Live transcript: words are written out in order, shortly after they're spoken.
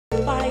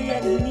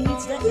that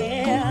needs the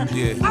air.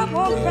 Yeah. I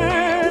won't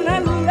burn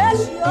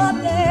unless you're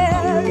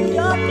there. You're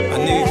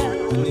there.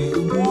 I need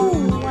you.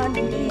 Ooh, I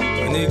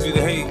need you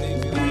to hate,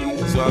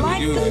 so I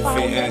can use your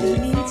fake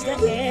energy. needs the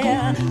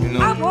air. You know?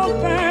 I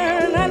won't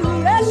burn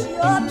unless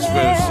you're Real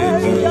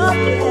shit,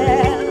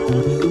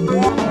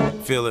 there.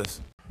 Feel this.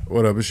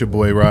 What up? It's your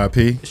boy Rod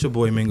P. It's your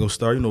boy Mango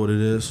Star. You know what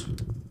it is.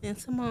 And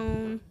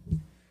Simone.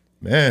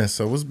 Man,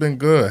 so it's been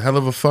good. Hell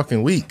of a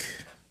fucking week.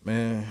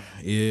 Man,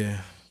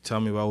 yeah. Tell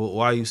me about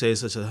why you say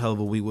it's such a hell of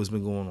a week. What's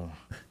been going on?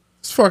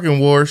 It's fucking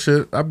war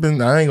shit. I ain't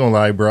gonna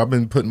lie, bro. I've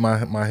been putting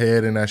my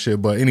head in that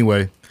shit. But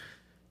anyway,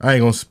 I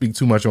ain't gonna speak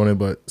too much on it.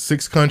 But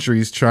 6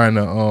 countries trying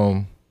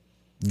to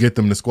get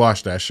them to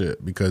squash that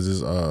shit because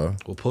it's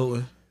With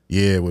Putin?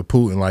 Yeah, with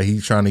Putin. Like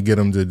he's trying to get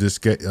them to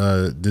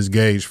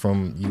disengage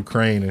from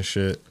Ukraine and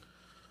shit.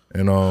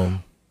 And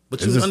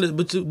But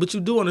you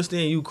do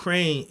understand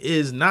Ukraine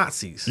is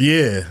Nazis.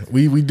 Yeah,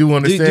 we do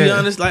understand. Do you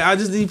understand? Like, I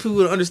just need people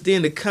to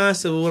understand the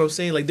concept of what I'm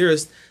saying. Like,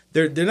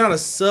 they're not a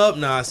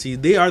sub-Nazi.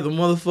 They are the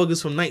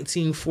motherfuckers from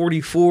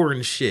 1944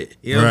 and shit.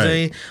 You know what I'm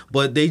saying?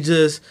 But they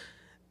just,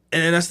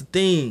 and that's the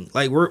thing.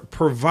 Like, we're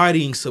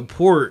providing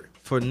support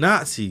for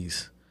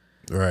Nazis.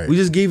 Right. We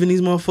just giving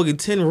these motherfucking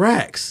 10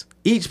 racks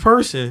each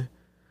person.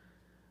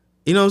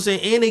 You know what I'm saying?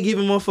 And they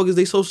giving motherfuckers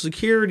their social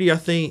security, I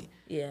think,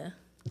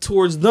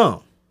 towards them.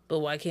 But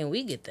why can't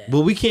we get that?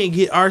 But we can't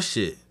get our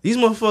shit. These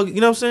motherfuckers,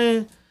 you know what I'm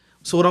saying?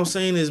 So what I'm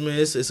saying is, man,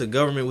 it's a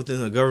government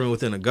within a government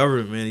within a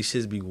government, man. These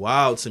shits be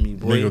wild to me,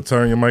 boy. You gonna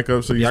turn your mic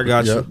up so you I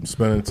got you.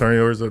 Turn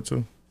yours up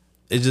too.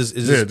 It's just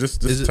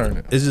turn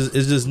it.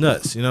 It's just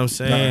nuts. You know what I'm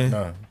saying?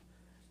 Nah.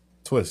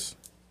 Twist.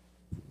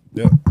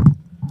 Yeah.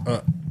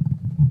 Yeah,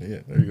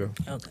 there you go.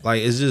 Okay.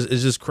 Like it's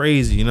just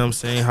crazy. You know what I'm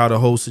saying? How the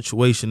whole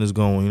situation is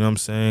going. You know what I'm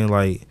saying?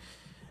 Like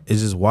it's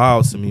just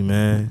wild to me,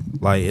 man.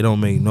 Like it don't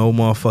make no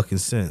motherfucking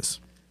sense.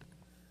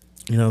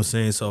 You know what I'm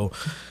saying? So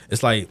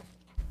it's like,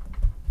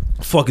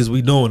 fuck is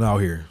we doing out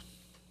here?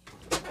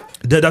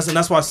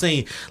 That's why I'm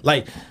saying,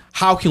 like,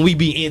 how can we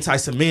be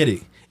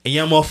anti-Semitic and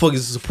y'all motherfuckers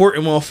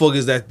supporting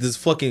motherfuckers that this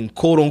fucking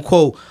quote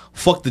unquote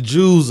fuck the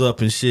Jews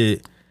up and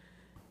shit?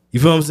 You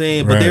feel what I'm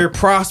saying? But they're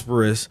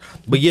prosperous.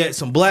 But yet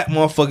some black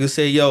motherfuckers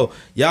say, yo,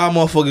 y'all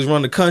motherfuckers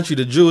run the country,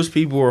 the Jewish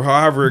people, or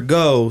however it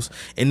goes.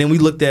 And then we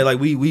looked at like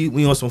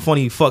we on some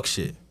funny fuck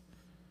shit.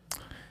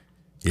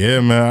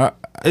 Yeah, man.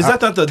 Is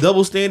that not the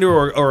double standard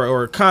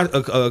or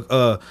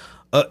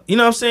you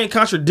know what I'm saying,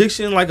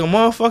 contradiction like a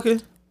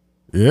motherfucker?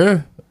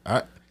 Yeah.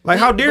 Like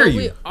how dare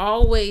you?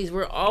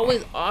 We're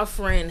always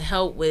offering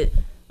help with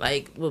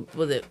like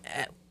with it.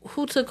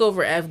 Who took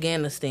over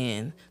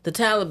Afghanistan? The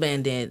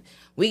Taliban did.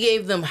 We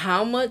gave them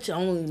how much?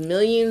 Only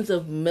millions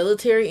of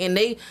military, and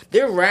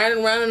they're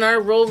riding around in our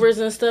rovers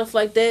and stuff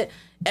like that.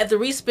 After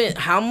we spent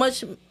how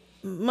much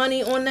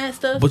money on that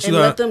stuff,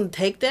 let them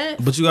take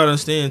that? But you gotta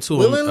understand too.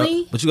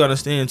 Willingly? But you gotta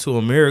understand too.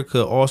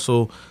 America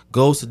also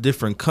goes to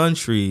different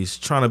countries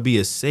trying to be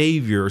a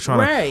savior, or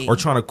trying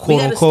to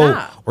quote unquote,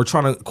 or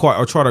try to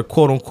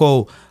quote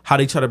unquote, how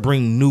they try to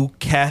bring new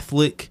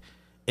Catholic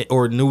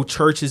or new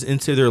churches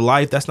into their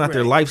life. That's not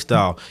their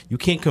lifestyle. You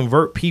can't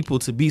convert people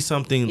to be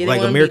something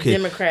like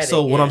America.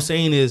 So what I'm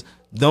saying is,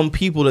 them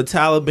people, the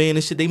Taliban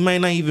and shit, they might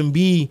not even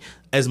be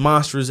as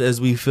monstrous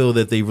as we feel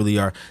that they really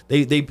are.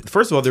 They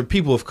first of all, they're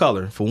people of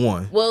color, for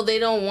one. Well, they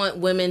don't want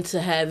women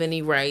to have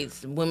any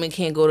rights. Women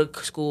can't go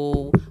to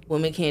school.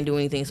 Women can't do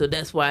anything. So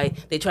that's why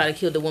they try to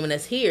kill the woman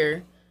that's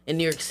here in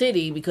New York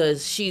City,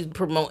 because she's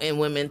promoting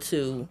women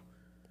to...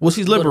 Well,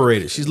 she's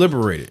liberated. She's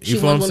liberated. You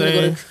feel what I'm saying? She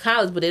wants women to go to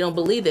college, but they don't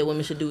believe that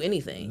women should do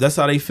anything. That's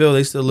how they feel.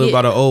 They still live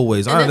by the old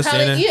ways. I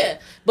understand that. Yeah,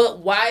 but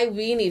why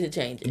we need to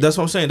change it? That's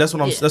what I'm saying. That's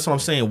what I'm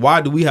saying.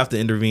 Why do we have to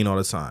intervene all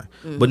the time?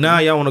 But now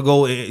y'all want to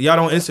go. Y'all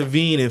don't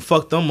intervene and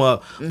fuck them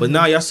up. But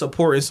now y'all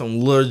supporting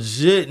some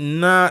legit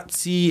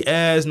Nazi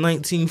ass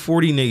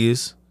 1940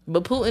 niggas.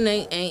 But Putin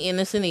ain't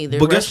innocent either.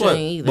 But guess what?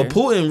 But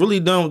Putin really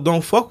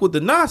don't fuck with the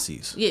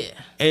Nazis. Yeah.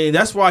 And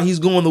that's why he's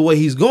going the way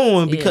he's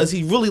going, because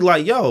he's really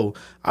like, yo,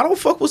 I don't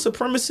fuck with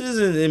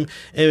supremacists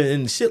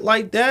and shit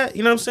like that.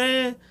 You know what I'm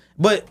saying?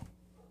 But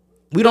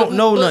we don't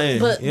know nothing.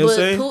 But, you know what I'm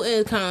saying? Putin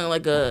is kind of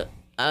like a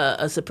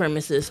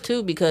supremacist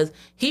too, because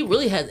he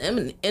really has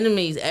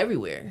enemies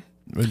everywhere.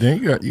 But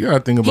then you got to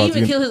think about. He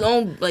even killed his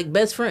own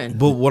best friend.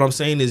 But what I'm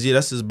saying is,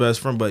 that's his best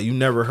friend. But you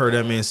never heard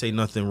that man say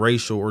nothing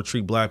racial or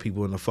treat black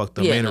people in a fucked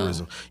up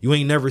mannerism. No. You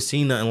ain't never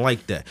seen nothing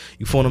like that.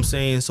 You feel what I'm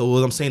saying? So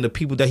what I'm saying, the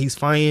people that he's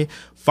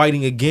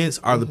fighting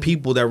against are the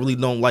people that really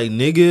don't like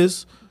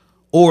niggas,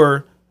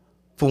 or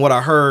from what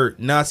I heard,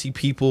 Nazi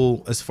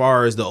people. As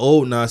far as the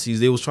old Nazis,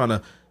 they was trying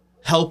to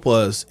help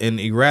us and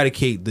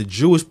eradicate the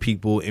Jewish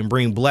people and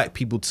bring black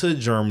people to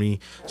Germany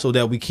so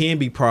that we can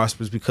be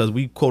prosperous, because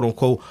we quote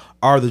unquote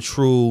are the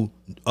true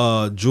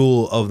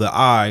jewel of the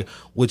eye,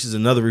 which is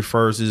another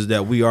refers is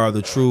that we are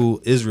the true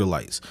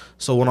Israelites.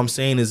 So what I'm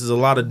saying is, there's a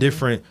lot of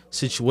different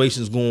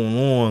situations going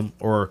on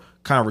or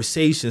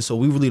conversations, so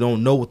we really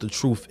don't know what the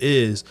truth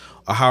is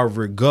or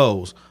however it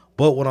goes.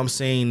 But what I'm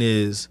saying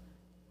is,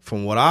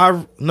 from what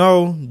I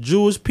know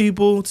Jewish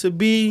people to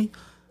be,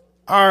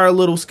 are a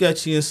little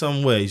sketchy in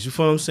some ways. You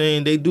feel what I'm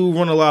saying? They do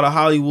run a lot of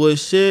Hollywood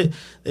shit.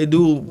 They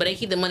do, But they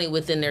keep the money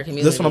within their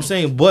community. that's what I'm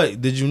saying.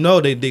 But did you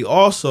know they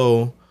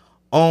also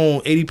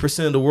own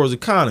 80% of the world's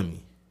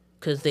economy?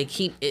 Because they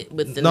keep it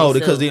within. No,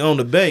 because they own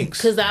the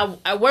banks. Because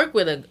I work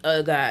with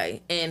a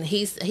guy, and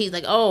he's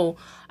like, oh,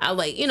 I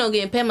like,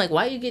 getting paid. I'm like,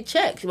 why you get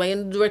checks? Why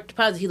you direct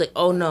deposit? He's like,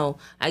 oh no,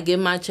 I give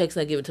my checks,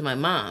 I give it to my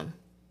mom.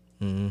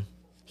 Mm-hmm.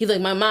 He's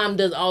like, my mom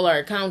does all our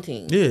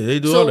accounting. Yeah, they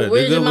do so all that.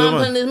 Where's they your mom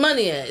putting this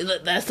money at?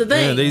 Like, that's the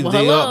thing. Yeah,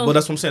 hello. but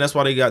that's what I'm saying.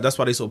 That's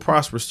why they so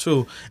prosperous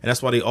too, and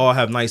that's why they all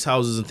have nice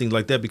houses and things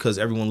like that, because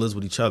everyone lives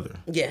with each other.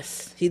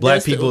 Yes,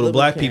 Black people,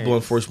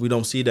 unfortunately, we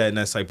don't see that in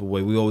that type of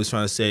way. We always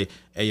trying to say,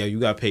 hey, yo, you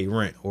got to pay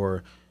rent,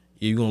 or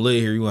you're gonna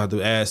live here, you gonna have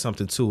to add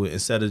something to it,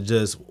 instead of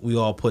just we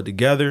all put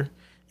together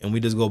and we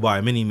just go buy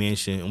a mini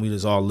mansion and we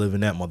just all live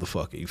in that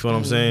motherfucker. You feel what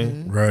I'm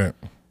saying? Right.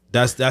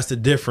 That's the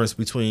difference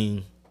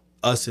between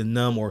us and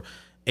them, or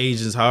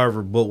Asians,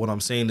 however. But what I'm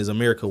saying is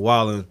America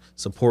wilding,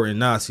 supporting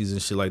Nazis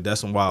and shit like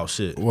that's some wild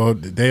shit. Well,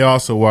 they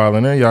also wild,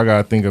 and then y'all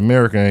gotta think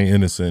America ain't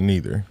innocent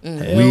neither.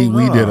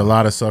 We did a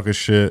lot of sucker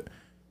shit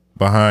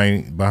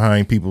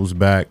behind people's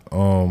back.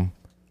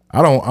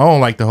 I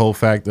don't like the whole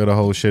fact that the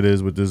whole shit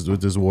is with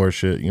this war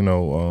shit.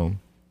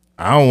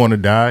 I don't want to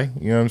die.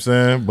 You know what I'm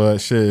saying?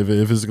 But shit,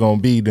 if it's gonna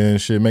be, then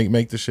shit,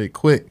 make the shit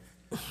quick.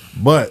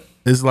 But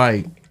it's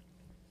like,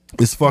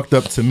 it's fucked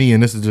up to me,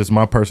 and this is just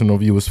my personal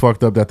view. It's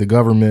fucked up that the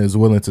government is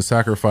willing to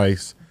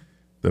sacrifice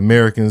the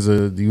Americans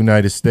of the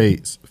United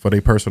States for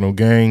their personal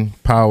gain,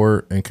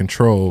 power, and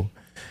control.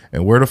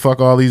 And where the fuck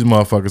all these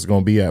motherfuckers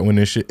gonna be at when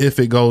this shit, if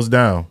it goes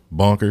down?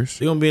 Bunkers.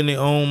 They gonna be in their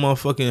own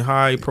motherfucking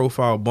high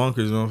profile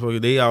bunkers,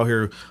 motherfucker. They out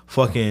here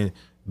fucking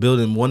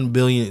building 1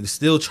 billion,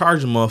 still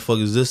charging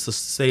motherfuckers just to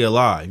stay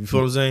alive. You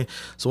feel what I'm saying?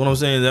 So what I'm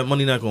saying, that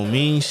money not gonna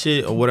mean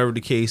shit, or whatever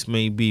the case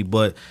may be.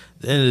 But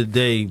at the end of the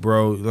day,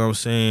 bro, you know what I'm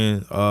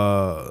saying?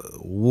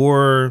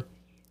 War,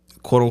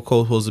 quote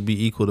unquote, supposed to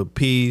be equal to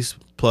peace.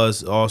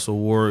 Plus, also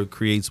war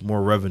creates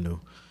more revenue.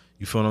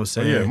 You feel what I'm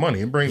saying? Yeah,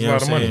 money. It brings a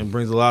lot of money. It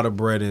brings a lot of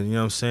bread in. You know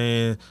what I'm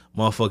saying?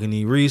 Motherfuckers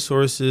need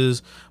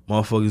resources.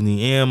 Motherfuckers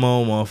need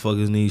ammo.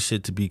 Motherfuckers need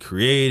shit to be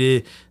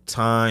created.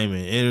 Time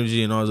and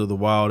energy and all this other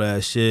wild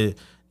ass shit.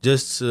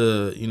 Just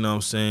to, you know what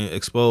I'm saying,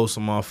 expose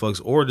some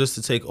motherfuckers. Or just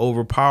to take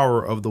over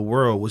power of the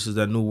world, which is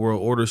that new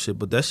world order shit.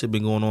 But that shit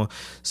been going on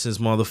since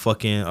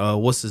motherfucking,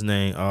 what's his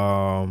name?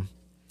 Not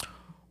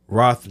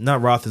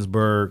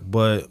Roethlisberger,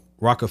 but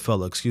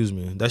Rockefeller, excuse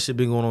me. That shit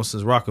been going on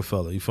since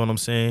Rockefeller. You feel what I'm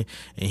saying?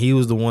 And he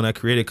was the one that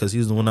created, because he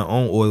was the one that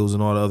owned oils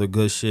and all the other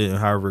good shit, and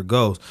however it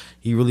goes.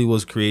 He really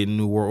was creating a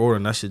new world order,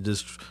 and that shit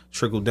just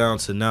trickled down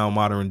to now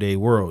modern day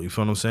world. You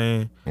feel what I'm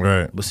saying?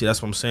 Right. But see,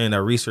 that's what I'm saying.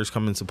 That research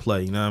come into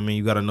play. You know what I mean?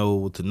 You got to know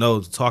what to know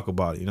to talk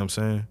about it. You know what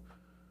I'm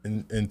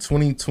saying? In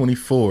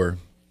 2024,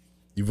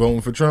 you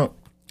voting for Trump?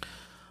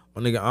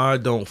 My nigga, I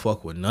don't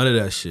fuck with none of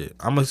that shit.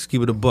 I'm going to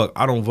keep it a buck.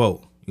 I don't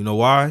vote. You know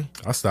why?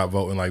 I stopped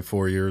voting like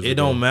 4 years ago. It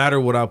don't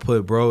matter what I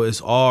put, bro.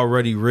 It's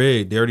already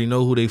rigged. They already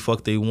know who they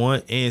fuck they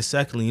want. And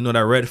secondly, you know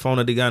that red phone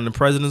that they got in the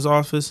president's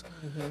office?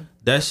 Mm-hmm.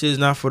 That shit's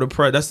not for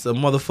the that's the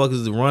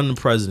motherfuckers that run the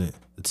president.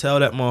 To tell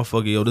that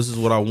motherfucker, yo, this is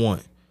what I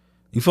want.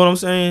 You feel what I'm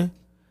saying?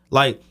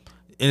 Like,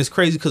 and it's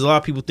crazy because a lot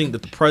of people think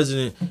that the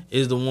president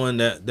is the one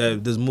that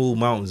just move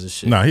mountains and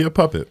shit. Nah, he a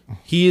puppet.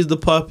 He is the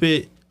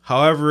puppet,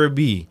 however it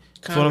be.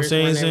 You know what I'm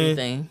saying?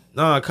 Everything.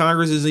 Nah,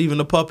 Congress is even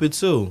a puppet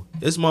too.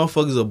 It's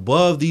motherfuckers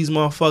above these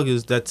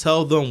motherfuckers that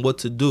tell them what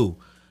to do.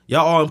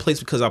 Y'all all in place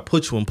because I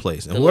put you in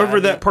place. And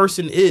whoever that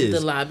person is,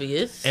 the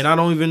lobbyist, and I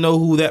don't even know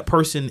who that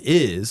person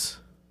is,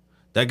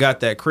 that got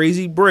that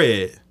crazy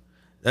bread,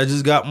 that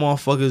just got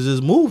motherfuckers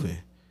just moving.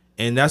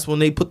 And that's when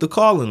they put the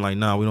call in, like,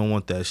 nah, we don't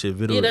want that shit.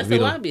 Yeah, that's the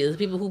lobbyists,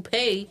 people who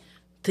pay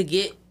to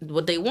get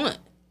what they want.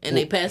 And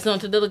they pass it on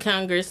to the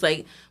Congress,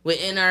 like with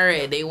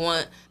NRA.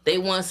 They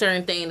want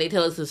certain things. They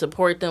tell us to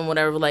support them,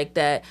 whatever, like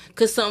that.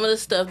 Because some of the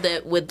stuff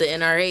that with the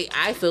NRA,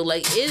 I feel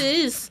like it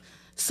is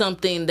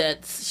something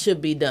that should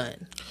be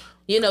done.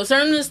 You know,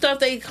 certain of the stuff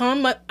they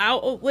come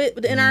out with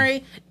the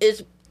NRA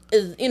is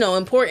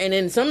important,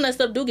 and some of that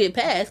stuff do get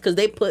passed because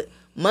they put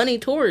money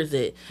towards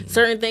it.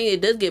 Certain things, it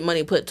does get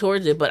money put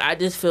towards it, but I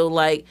just feel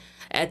like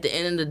at the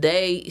end of the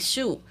day,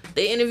 shoot,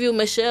 they interviewed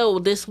Michelle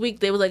this week.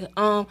 They was like,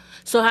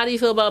 so how do you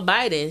feel about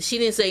Biden? She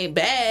didn't say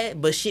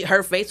bad, but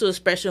her facial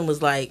expression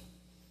was like,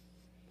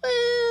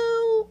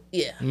 well,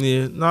 yeah.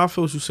 Yeah, no, I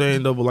feel what you're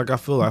saying though, but like I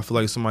feel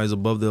like somebody's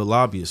above the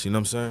lobbyists. You know what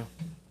I'm saying?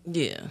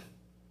 Yeah.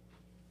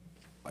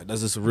 Like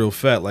that's just a real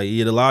fact. Like,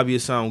 yeah, the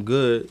lobbyists sound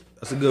good.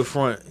 That's a good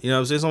front. You know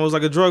what I'm saying? It's almost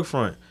like a drug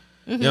front.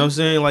 Mm-hmm. You know what I'm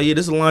saying? Like, yeah,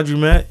 this is a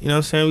laundromat. You know what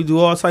I'm saying? We do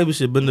all type of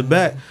shit, but in the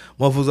back,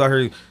 motherfuckers out here,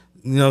 you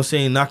know what I'm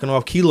saying, knocking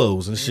off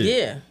kilos and shit.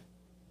 Yeah.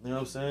 You know what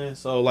I'm saying?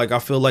 So, like, I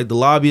feel like the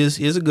lobbyist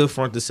is a good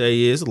front to say,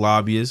 yeah, it's a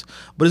lobbyist,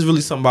 but it's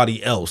really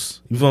somebody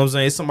else. You feel what I'm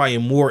saying? It's somebody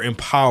more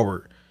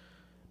empowered.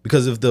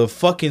 Because if the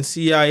fucking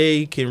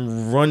CIA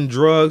can run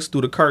drugs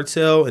through the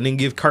cartel and then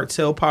give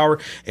cartel power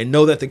and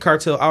know that the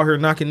cartel out here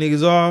knocking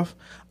niggas off,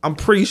 I'm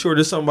pretty sure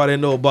there's somebody that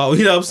know about,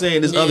 you know what I'm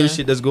saying, this other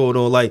shit that's going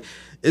on. Like,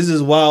 it's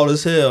just wild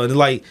as hell. And,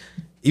 like,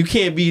 you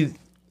can't be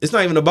it's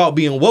not even about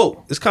being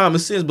woke. It's common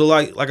sense, but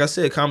like I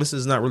said, common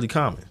sense is not really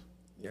common.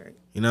 Right.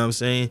 You know what I'm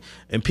saying?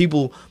 And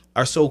people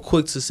are so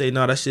quick to say,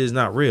 no, that shit is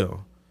not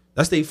real.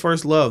 That's their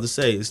first love to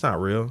say it's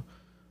not real.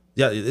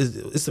 Yeah,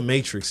 it's the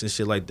Matrix and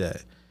shit like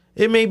that.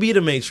 It may be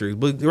the Matrix,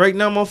 but right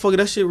now, motherfucker,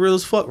 that shit real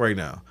as fuck right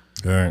now.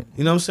 All right.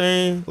 You know what I'm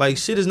saying? Like,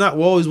 shit is not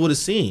always what it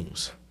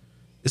seems.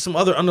 It's some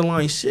other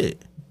underlying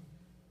shit.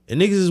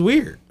 And niggas is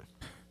weird.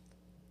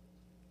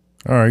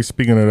 All right.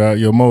 Speaking of that,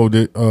 yo,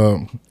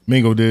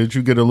 Mingo, did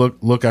you get a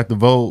look at the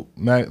Vogue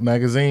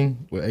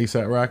magazine with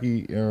A$AP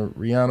Rocky and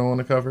Rihanna on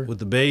the cover? With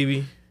the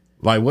baby.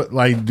 Like what?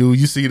 Like, do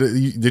you see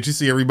did you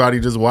see everybody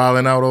just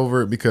wilding out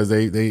over it because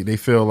they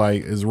feel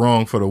like it's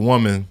wrong for the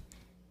woman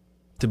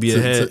To be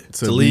ahead, to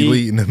to be lead.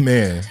 leading the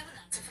man?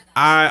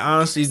 I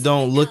honestly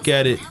don't look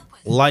at it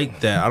like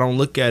that. I don't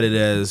look at it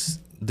as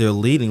they're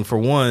leading. For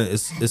one,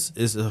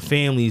 it's a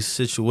family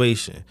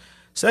situation.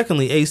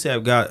 Secondly,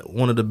 A$AP got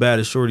one of the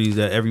baddest shorties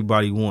that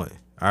everybody want.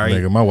 All right,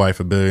 Nigga, my wife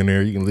a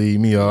billionaire. You can lead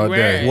me all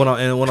day. Right.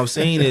 What I'm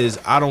saying is,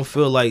 I don't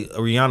feel like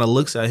Rihanna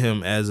looks at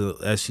him as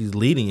she's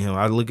leading him.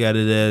 I look at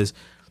it as,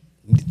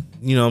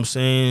 you know what I'm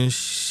saying,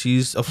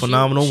 she's a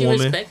phenomenal she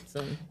woman. Respects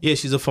him. Yeah,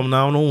 she's a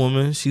phenomenal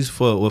woman. She's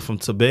from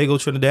Tobago,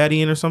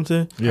 Trinidadian or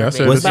something. Yeah, I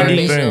said West the same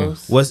Indies. thing.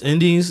 West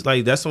Indies,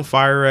 like that's some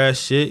fire ass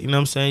shit. You know what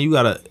I'm saying? You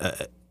got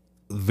a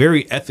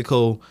very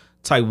ethical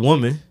type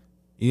woman.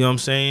 You know what I'm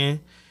saying?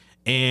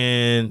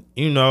 And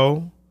you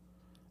know,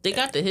 They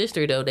got the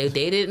history though. They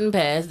dated in the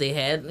past. They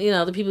had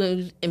the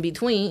people in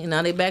between, and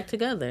now they back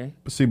together.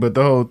 See, but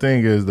the whole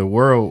thing is the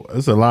world.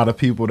 There's a lot of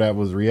people that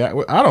was react.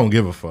 I don't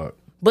give a fuck.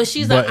 But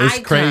she's But an it's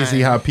icon.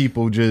 crazy how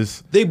people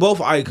just they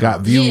both icons.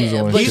 got views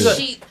Yeah, on but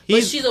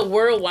shit. she's a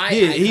worldwide.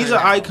 Yeah, icon he's an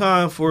now.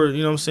 icon for,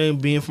 you know what I'm saying,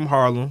 being from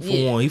Harlem, for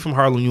Yeah. one. He's from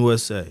Harlem,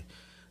 USA.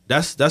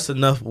 That's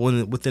enough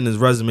within his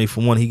resume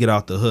for one, he get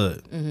out the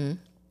hood. Mm-hmm.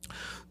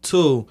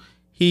 Two,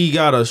 he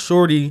got a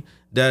shorty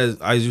that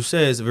is, as you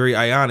said, is very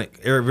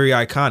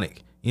iconic.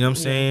 You know what I'm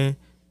saying?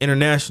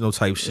 International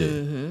type shit.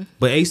 Mm-hmm.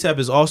 But A$AP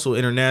is also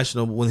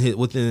international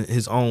within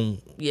his own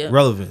Yep.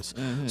 relevance.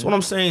 Mm-hmm. So what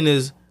I'm saying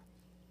is,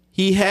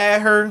 he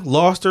had her,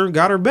 lost her,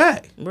 got her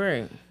back.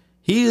 Right.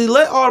 He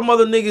let all them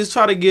other niggas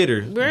try to get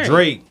her. Right.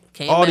 Drake,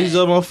 Came all back. these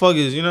other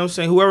motherfuckers, you know what I'm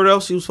saying? Whoever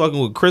else he was fucking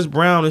with, Chris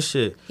Brown and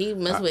shit. He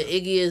messed with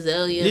Iggy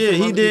Azalea. Yeah, some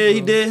he other did. He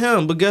people. did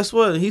him. But guess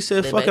what? He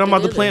said, They "Fuck back it, I'm about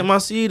to together. plant my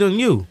seed on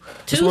you."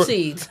 Two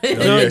seeds.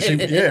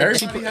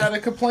 Everybody had a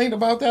complaint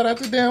about that at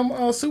the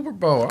damn Super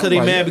Bowl. Because they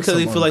mad because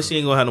they feel like she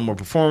ain't gonna have no more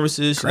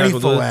performances. She not gonna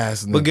Grateful go-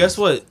 ass But niggas. guess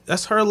what?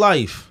 That's her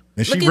life.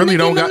 and she Look really at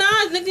don't Nicki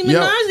got. Minaj. Nicki Yo,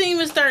 Minaj didn't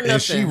even start nothing.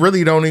 And she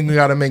really don't even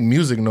got to make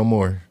music no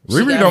more. She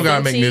Riri got don't got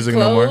to make Fenty music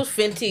no more. clothes,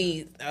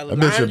 Fenty That bitch a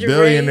lingerie,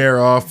 billionaire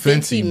off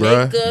Fenty,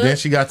 bruh. makeup. Then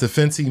she got the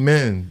Fenty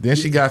men. Then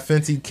she got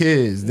Fenty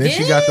kids. Then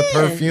she got the Yeah.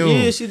 perfume.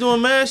 Yeah, she's doing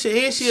mad shit,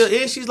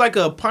 and she's like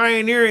a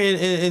pioneer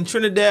in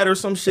Trinidad or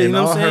some shit. and You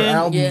know all what I'm her saying?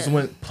 albums Yeah.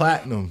 went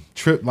platinum,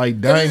 trip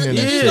like diamond and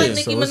Yeah. It's shit. like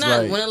Nicki So it's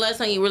Minaj. like, When the last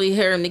time you really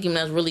heard Nicki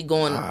Minaj really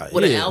going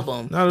with an yeah.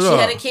 album? Not at She all.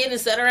 had a kid and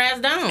set her ass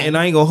down. And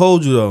I ain't gonna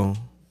hold you though.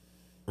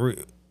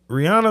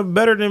 Rihanna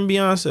better than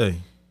Beyonce.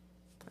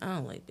 I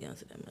don't like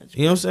Beyonce that much.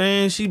 You know what I'm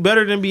saying? She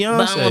better than Beyonce.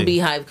 But I don't want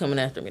Beehive coming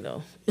after me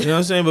though. You know what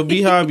I'm saying? But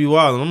Beehive be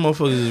wild. Them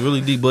motherfuckers is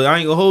really deep. But I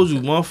ain't gonna hold you.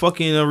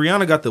 Motherfucking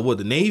Rihanna got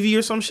the Navy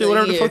or some shit,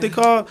 whatever the Yeah. fuck they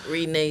call.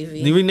 Reed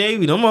Navy. The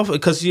Navy. Them motherfuckers.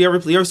 Because you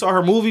ever saw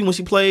her movie when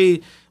she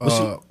played?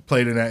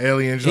 played in that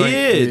Alien joint.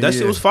 Yeah, that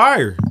shit was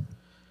fire.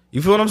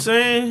 You feel what I'm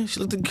saying? She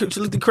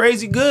looked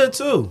crazy good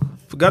too.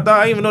 Forgot that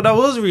I didn't even know that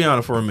was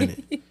Rihanna for a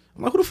minute.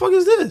 I'm like, who the fuck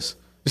is this?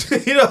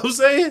 You know what I'm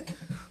saying?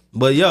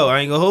 But yo,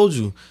 I ain't gonna hold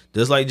you.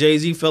 Just like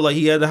Jay-Z felt like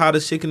he had the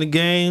hottest chick in the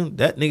game,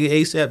 that nigga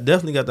A$AP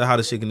definitely got the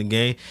hottest chick in the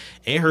game.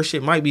 And her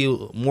shit might be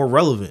more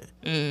relevant.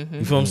 Mm-hmm.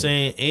 You feel what I'm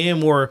saying? And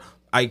more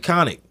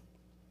iconic.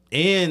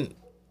 And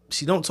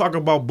she don't talk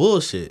about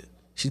bullshit.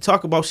 She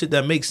talk about shit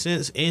that makes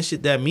sense and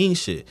shit that means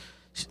shit.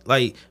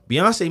 Like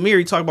Beyonce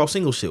Mary talk about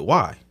single shit.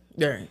 Why?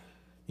 Right.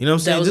 You know what I'm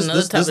saying? That was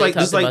another topic they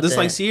talked about Just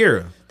like that.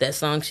 Sierra. That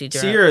song she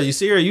dropped.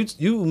 Sierra,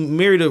 you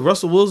married to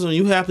Russell Wilson,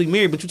 you happily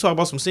married, but you talk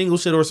about some single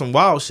shit or some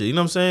wild shit. You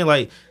know what I'm saying?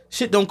 Like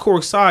shit don't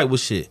coincide with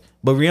shit.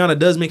 But Rihanna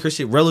does make her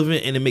shit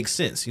relevant and it makes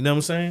sense. You know what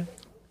I'm saying?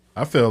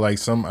 I feel like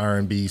some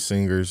R&B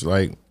singers,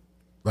 like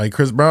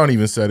Chris Brown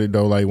even said it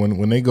though, like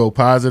when they go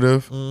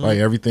positive, like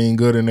everything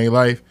good in their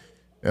life,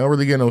 they don't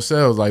really get no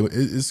sales. Like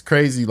it's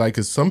crazy, like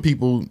because some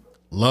people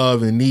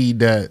love and need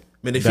that.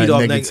 Man, they that feed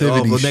off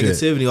negativity, shit.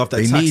 negativity, off that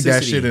They toxicity. need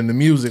that shit in the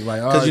music,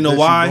 like Because oh, you know this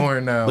why? is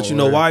boring now, But you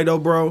know or- why though,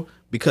 bro?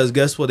 Because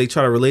guess what? They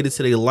try to relate it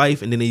to their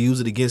life and then they use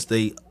it against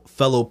a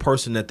fellow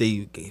person that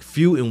they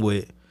feuding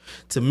with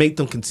to make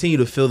them continue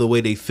to feel the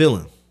way they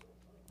feeling.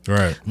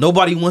 Right.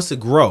 Nobody wants to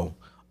grow.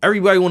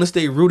 Everybody want to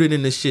stay rooted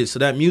in this shit. So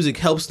that music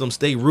helps them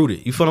stay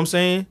rooted. You feel what I'm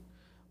saying?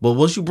 But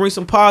once you bring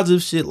some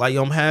positive shit, like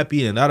yo, I'm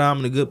happy and that I'm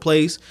in a good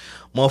place,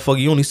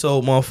 motherfucker, you only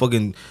sold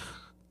motherfucking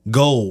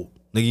gold.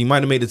 Nigga, you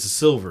might have made it to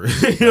silver.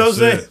 You know what I'm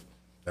saying?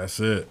 That's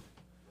it.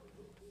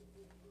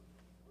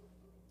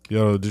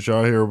 Yo, did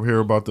y'all hear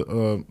about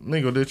the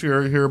Mingo? Did you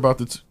hear about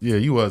the? Yeah,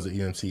 you was an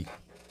EMT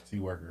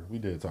worker. We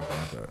did talk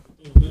about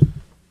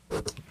that.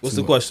 What's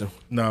the question?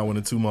 Nah, when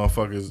the two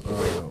motherfuckers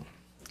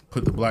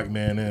put the black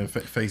man in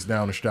face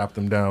down and strapped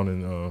him down,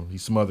 and he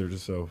smothered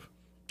himself.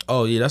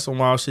 Oh yeah, that's some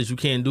wild shit. You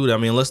can't do that.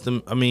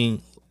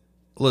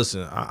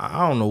 Listen,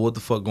 I don't know what the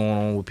fuck going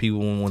on with people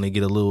when they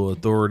get a little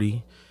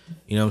authority.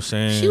 You know what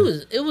I'm saying?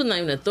 It was not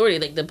even authority.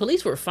 Like, the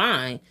police were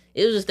fine.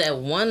 It was just that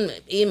one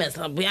EMS.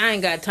 I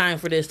ain't got time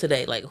for this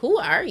today. Like, who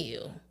are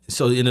you?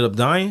 So he ended up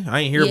dying?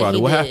 I ain't hear about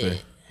it. What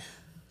happened?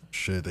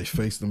 Shit, they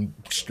faced him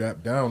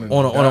strapped down and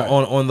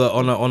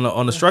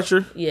on the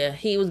stretcher. Yeah,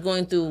 he was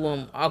going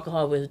through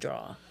alcohol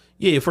withdrawal.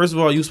 Yeah, first of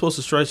all, you're supposed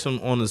to stretch him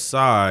on the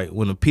side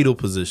when a fetal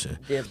position.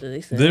 Yeah,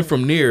 then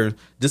from there,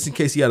 just in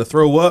case he had to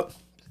throw up,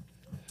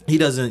 he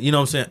doesn't. You know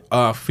what I'm saying?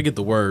 I forget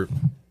the word.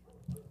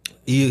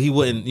 He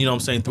wouldn't. You know what I'm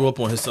saying? Throw up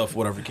on himself,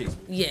 whatever case.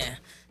 Yeah,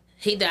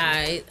 he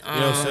died. You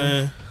know what I'm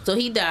saying? So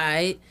he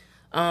died.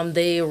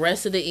 They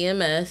arrested the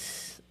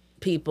EMS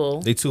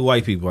people. They two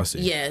white people, I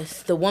see.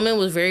 Yes, the woman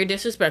was very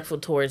disrespectful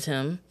towards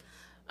him,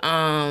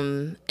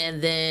 and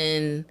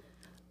then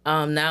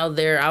now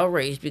they're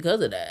outraged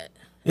because of that.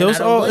 Yo,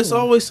 it's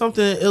always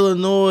something in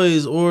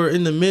Illinois or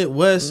in the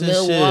Midwest and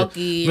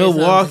Milwaukee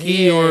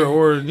shit.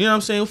 Or you know what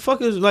I'm saying?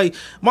 Fuck is like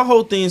my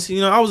whole thing is,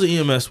 I was an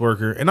EMS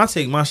worker and I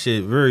take my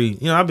shit very,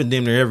 I've been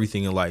damn near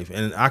everything in life.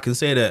 And I can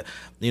say that,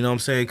 you know what I'm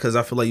saying? Because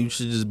I feel like you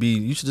should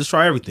just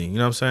try everything, you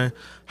know what I'm saying?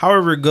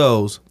 However it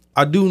goes,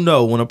 I do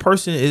know when a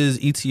person is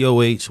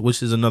ETOH,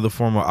 which is another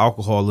form of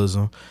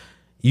alcoholism,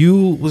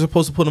 you was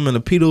supposed to put them in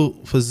a fetal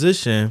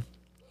position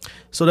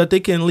so that they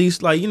can at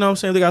least, like, you know what I'm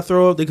saying, if they got to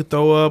throw up, they could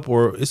throw up,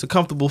 or it's a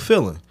comfortable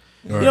feeling.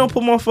 Right. You don't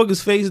put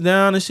motherfuckers face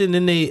down and shit,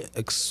 and then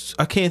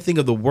I can't think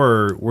of the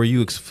word, where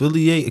you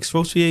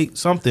exfoliate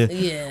something,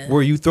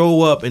 where you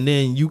throw up and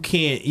then you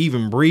can't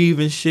even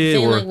breathe and shit.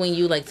 Same like when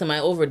you, like, somebody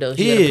overdose,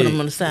 you gotta put them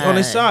on the side. On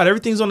the side.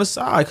 Everything's on the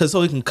side,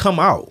 so it can come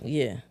out.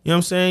 Yeah. You know what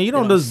I'm saying? You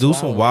don't just do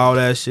some wild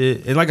ass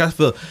shit. And like, I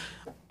feel,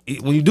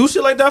 when you do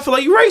shit like that, I feel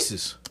like you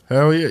racist.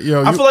 Hell yeah,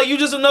 yo! I feel like you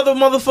just another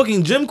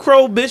motherfucking Jim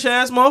Crow bitch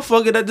ass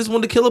motherfucker that just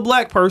wanted to kill a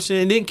black person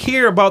and didn't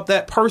care about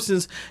that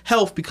person's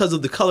health because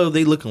of the color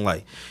they looking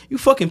like. You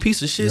fucking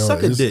piece of shit.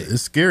 Suck a dick.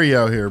 It's scary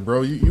out here,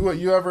 bro.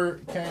 You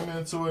ever came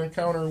into an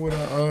encounter with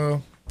a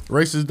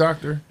racist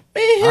doctor?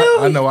 Man,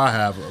 I know I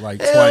have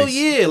like hell twice.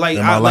 Yeah, like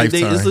in my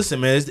lifetime. Listen,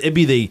 man, it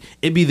be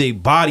they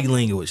body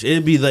language.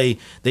 It be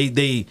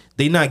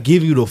they not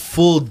give you the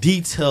full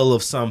detail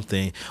of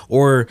something,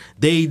 or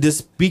they just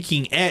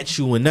speaking at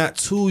you and not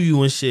to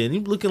you and shit. And you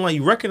looking like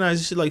you recognize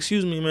this shit. Like,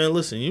 excuse me, man.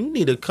 Listen, you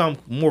need to come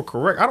more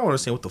correct. I don't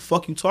understand what the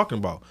fuck you talking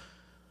about.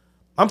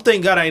 I'm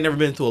thank God I ain't never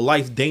been into a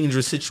life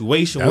dangerous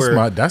situation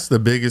that's the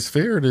biggest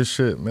fear of this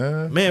shit,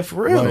 man. Man,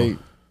 for real. Like,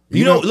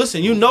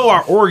 listen,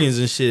 our organs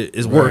and shit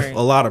is worth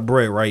a lot of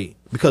bread, right?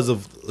 Because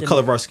of the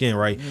color of our skin,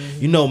 right?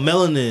 Mm-hmm.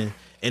 Melanin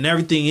and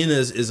everything in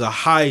us is a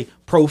high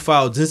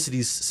profile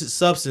density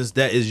substance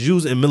that is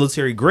used in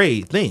military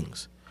grade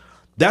things.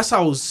 That's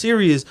how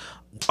serious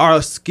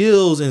our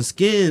skills and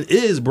skin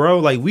is, bro.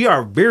 Like, we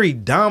are very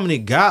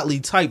dominant,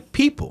 godly type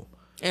people.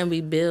 And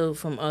we build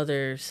from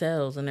other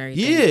cells and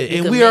everything. Yeah,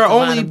 and we are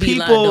only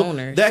people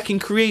that can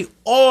create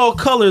all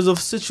colors of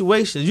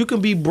situations. You can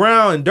be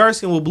brown and dark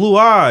skin with blue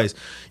eyes.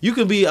 You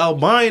can be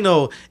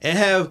albino and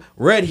have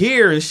red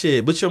hair and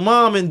shit. But your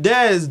mom and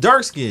dad is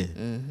dark skin.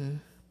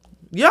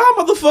 Mm-hmm.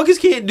 Y'all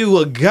motherfuckers can't do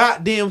a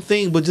goddamn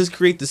thing but just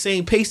create the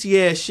same pasty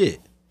ass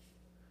shit.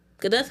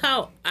 Cause that's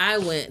how I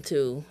went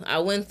through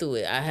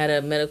it. I had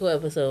a medical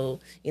episode.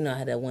 I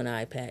had that one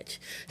eye patch.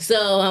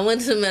 So I went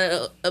to the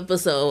medical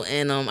episode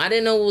and I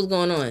didn't know what was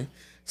going on.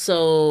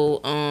 So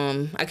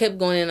I kept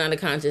going in and out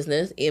of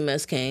consciousness.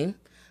 EMS came.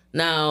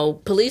 Now,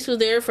 police was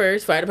there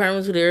first. Fire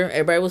departments were there.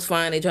 Everybody was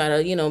fine. They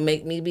tried to,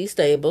 make me be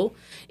stable.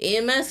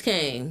 EMS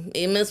came.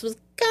 EMS was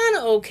kind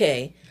of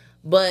okay.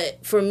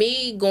 But for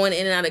me, going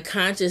in and out of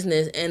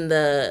consciousness in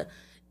the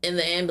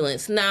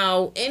ambulance.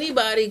 Now,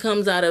 anybody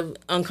comes out of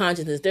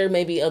unconsciousness, they're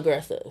maybe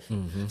aggressive.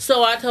 Mm-hmm.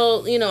 So I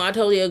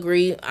totally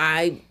agree.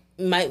 I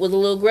was a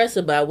little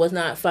aggressive, but I was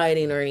not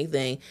fighting or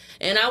anything.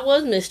 And I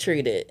was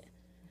mistreated.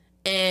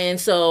 And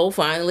so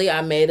finally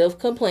I made a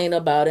complaint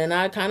about it, and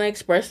I kind of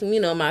expressed,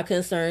 my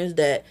concerns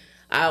that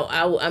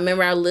I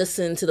remember I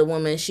listened to the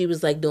woman. She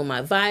was like doing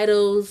my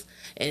vitals,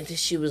 and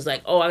she was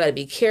like, oh, I got to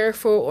be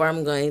careful or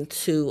I'm going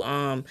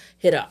to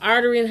hit an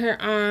artery in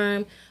her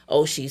arm.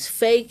 Oh, she's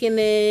faking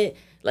it.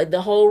 Like,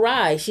 the whole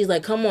ride. She's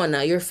like, come on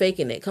now, you're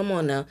faking it. Come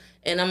on now.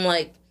 And I'm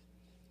like,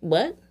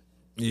 what?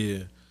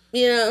 Yeah.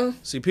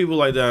 See, people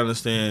like that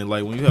understand,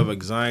 like, when you have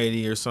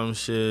anxiety or some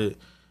shit,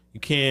 you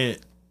can't,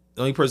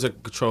 the only person that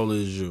can control it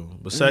is you.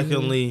 But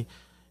secondly,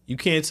 you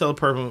can't tell a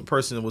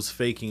person what's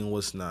faking and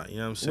what's not. You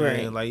know what I'm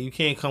saying? Right. Like, you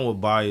can't come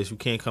with bias. You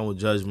can't come with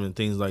judgment,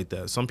 things like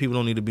that. Some people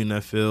don't need to be in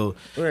that field.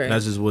 Right. And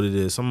that's just what it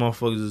is. Some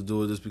motherfuckers just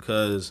do it just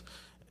because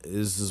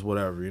it's just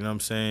whatever. You know what I'm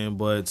saying?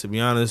 But to be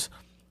honest,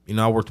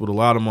 I worked with a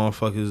lot of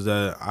motherfuckers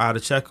that I had to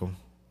check them.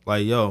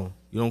 Like, yo,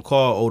 you don't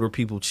call older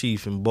people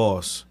chief and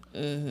boss.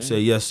 Mm-hmm. You say,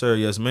 yes, sir,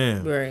 yes,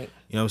 ma'am. Right.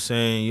 You know what I'm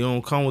saying? You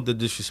don't come with the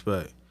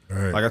disrespect.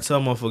 Right. Like, I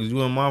tell motherfuckers,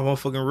 you in my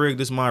motherfucking rig,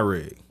 this is my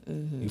rig.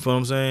 Mm-hmm. You feel what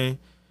I'm saying?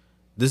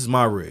 This is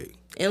my rig.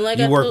 And like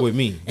You I work told, with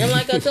me. And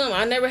like I told him,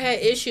 I never had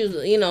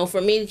issues. You know, for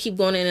me to keep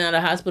going in and out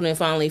of the hospital and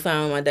finally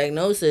found my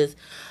diagnosis,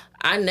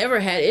 I never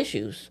had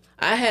issues.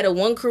 I had a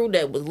one crew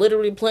that was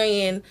literally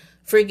playing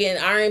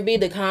freaking R&B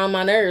to calm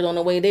my nerves on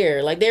the way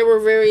there. Like they were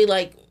very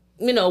like,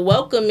 you know,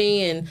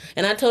 welcoming,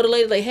 and I told the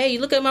lady like, hey,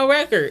 look at my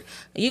record.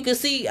 You can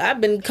see y'all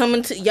been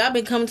coming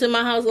to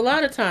my house a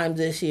lot of times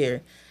this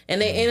year.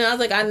 And I was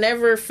like, I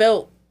never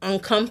felt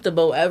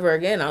uncomfortable ever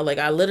again. I was like,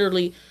 I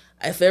literally,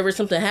 if ever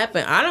something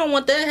happened, I don't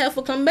want that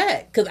heifer come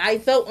back because I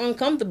felt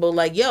uncomfortable.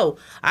 Like, yo,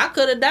 I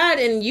could have died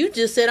and you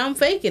just said I'm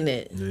faking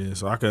it. Yeah,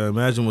 so I can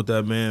imagine what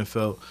that man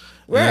felt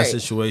in that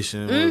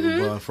situation.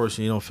 But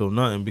unfortunately, he don't feel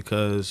nothing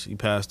because he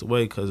passed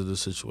away because of the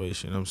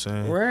situation. You know what I'm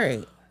saying?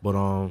 Right. But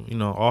you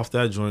know, off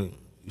that joint,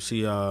 you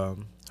see how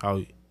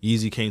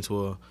Yeezy came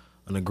to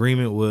an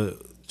agreement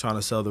with trying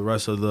to sell the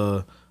rest of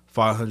the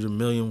 500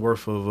 million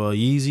worth of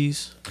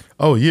Yeezys.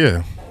 Oh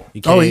yeah.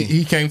 He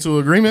came to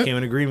agreement. Came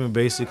in agreement.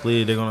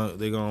 Basically, they're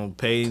gonna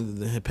pay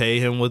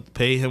him what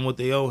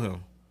they owe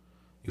him.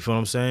 You feel what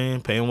I'm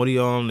saying? Pay him what he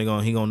owe him.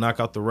 He gonna knock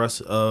out the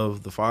rest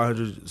of the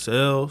 500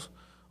 sales,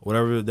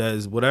 whatever that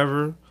is,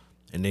 whatever,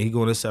 and then he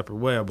going a separate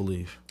way, I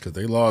believe. Because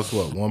they lost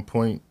what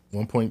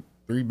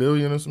 1.3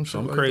 billion or some shit.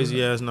 Some like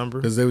crazy ass number.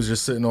 Because they was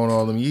just sitting on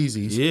all them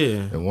Yeezys.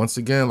 Yeah. And once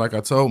again, like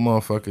I told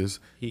motherfuckers,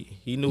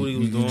 he knew what he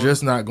was doing. You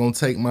just not gonna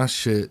take my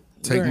shit.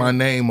 Take my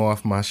name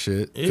off my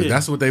shit. Cause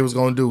that's what they was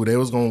gonna do. They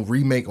was gonna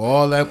remake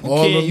all them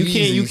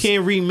You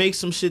can't remake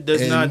some shit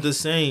that's not the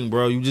same,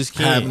 bro. You just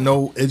can't.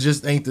 It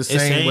just ain't the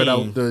same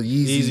without the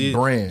Yeezy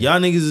brand.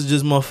 Y'all niggas is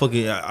just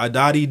motherfucking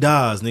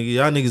Adidas, nigga.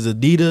 Y'all niggas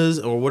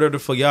Adidas or whatever the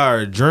fuck y'all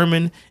are.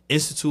 German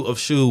Institute of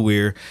Shoe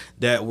Wear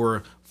that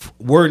were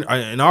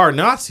and are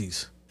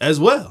Nazis as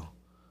well.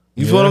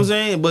 You feel what I'm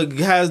saying? But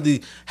have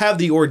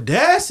the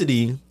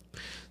audacity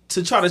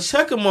to try to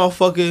check a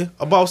motherfucker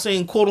about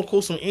saying quote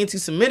unquote some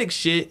anti-Semitic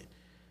shit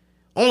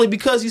only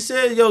because he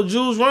said, yo,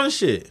 Jews run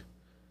shit.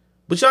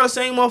 But y'all the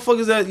same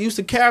motherfuckers that used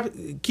to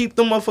keep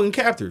them motherfucking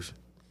captors.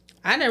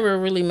 I never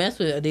really messed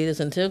with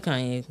Adidas until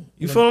Kanye.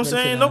 You feel what I'm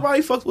saying?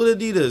 Nobody fucked with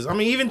Adidas. I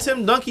mean, even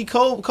Tim Duncan,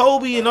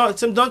 Kobe, and all the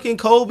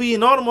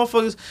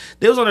motherfuckers,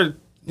 they was on their,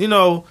 you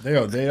know,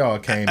 they all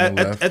came and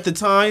left at the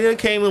time. They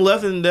came and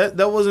left, and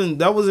that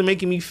wasn't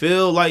making me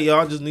feel like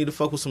y'all just need to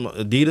fuck with some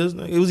Adidas.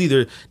 It was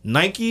either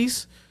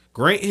Nikes,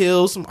 Grant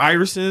Hills, some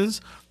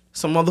Iversons,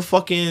 some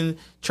motherfucking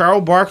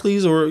Charles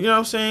Barkleys, or you know what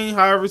I'm saying,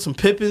 however, some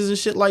Pippins and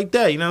shit like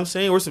that, you know what I'm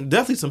saying, or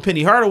definitely some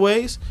Penny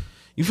Hardaways.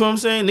 You feel what I'm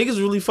saying? Niggas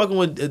really fucking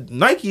with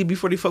Nike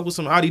before they fuck with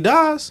some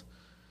Adidas,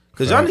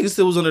 cause y'all niggas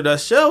still was under that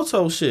shell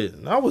toe shit.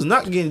 And I was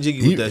not getting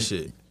jiggy with that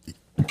shit.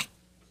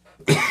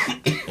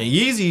 And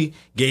Yeezy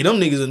gave them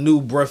niggas a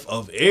new breath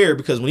of air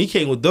because when he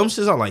came with them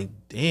shits, I'm like,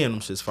 damn, them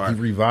shits fire. He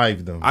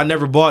revived them. I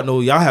never bought no.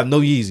 Y'all have no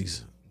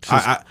Yeezys.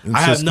 I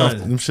have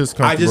none. I just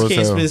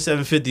can't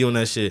spend $750 on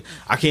that shit.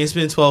 I can't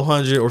spend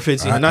 $1,200 or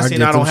 $1,500. I'm not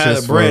saying I don't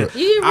have the bread.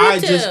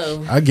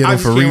 I get them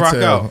for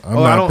retail.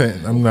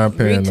 I'm not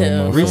paying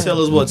no more.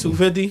 Retail is what,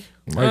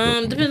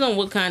 $250? Depends on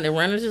what kind of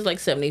runners is like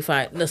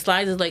 $75. The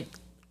slides is like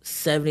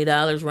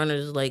 $70.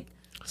 Runners is like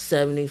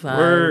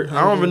 $75.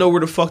 I don't even know where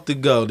the fuck to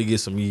go to get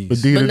some Yeezys.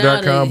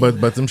 Adidas.com,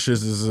 but them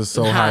shits is just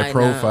so high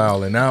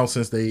profile, and now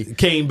since they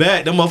came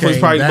back, them motherfuckers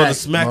probably about to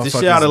smack the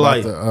shit out of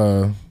like.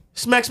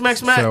 Smack.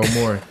 Sell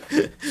more.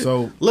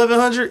 So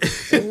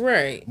 1,100.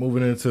 Right.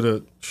 Moving into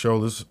the show,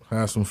 let's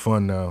have some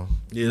fun now.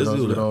 Yeah, let's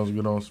do that.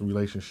 Get on some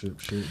relationship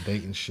shit,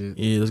 dating shit.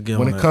 Yeah, let's get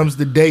on When it comes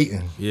to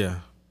dating,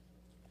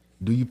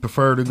 do you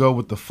prefer to go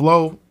with the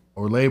flow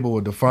or label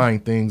or define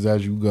things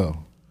as you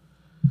go?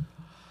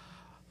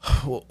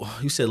 Well,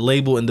 you said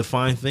label and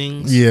define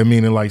things? Yeah,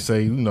 meaning like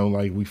say, you know,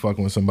 like we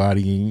fucking with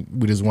somebody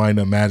and we just wind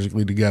up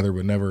magically together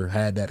but never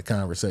had that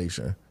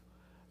conversation.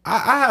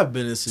 I have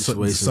been in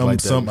situations like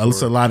that.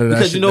 It's a lot of that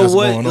because shit you know that's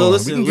what? going on.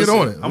 Listen, we can get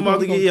on it. I'm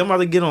about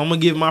to get on. I'm gonna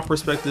give my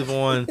perspective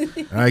on.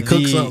 All right,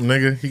 cook something,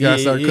 nigga. You gotta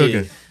start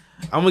cooking.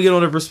 I'm gonna get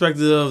on the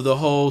perspective of the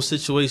whole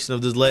situation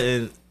of just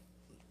letting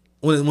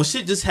when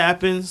shit just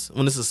happens,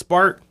 when it's a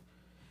spark,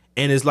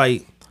 and it's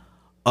like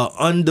a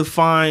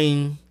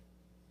undefined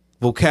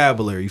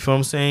vocabulary. You feel what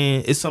I'm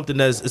saying? It's something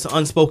it's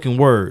unspoken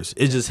words.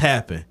 It just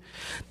happened.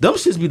 Them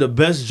shits be the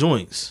best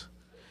joints.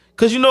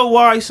 Cause you know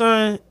why,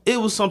 son?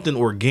 It was something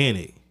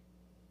organic.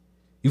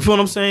 You feel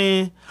what I'm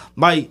saying?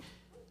 Like,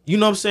 you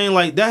know what I'm saying?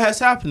 Like, that has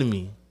happened to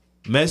me.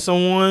 Met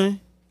someone,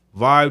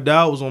 vibed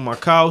out, was on my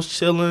couch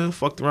chilling,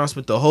 fucked around,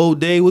 spent the whole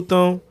day with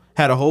them,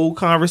 had a whole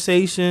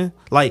conversation.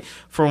 Like,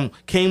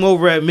 came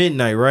over at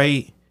midnight,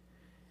 right?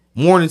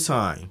 Morning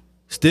time,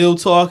 still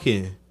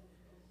talking.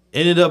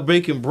 Ended up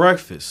making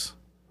breakfast.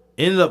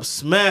 Ended up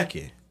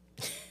smacking.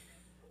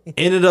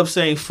 Ended up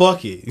saying,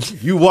 fuck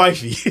it. You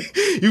wifey.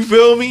 You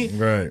feel me?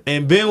 Right.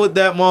 And been with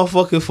that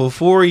motherfucker for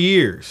 4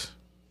 years.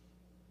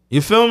 You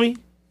feel me?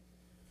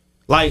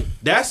 Like,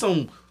 that's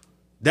some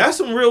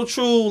real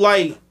true,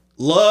 like,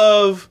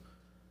 love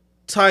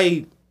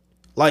type,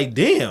 like,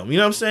 damn. You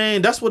know what I'm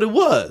saying? That's what it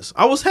was.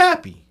 I was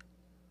happy.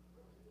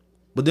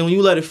 But then when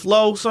you let it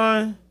flow,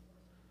 son,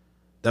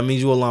 that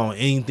means you allowing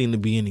anything to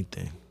be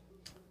anything.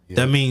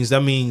 That means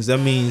that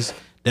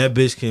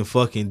bitch can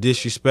fucking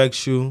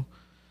disrespect you,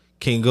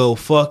 can go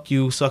fuck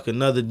you, suck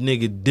another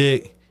nigga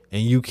dick,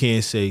 and you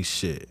can't say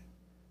shit.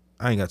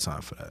 I ain't got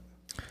time for that.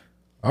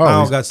 Oh, I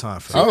don't got time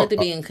for So you that. like to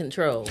be in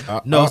control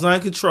No, it's not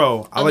in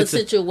control. I of like the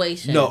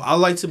situation. No, I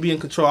like to be in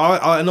control.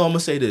 I know I'm gonna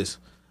say this.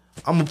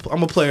 I'm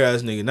a player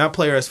ass nigga. Not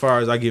player as far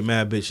as I get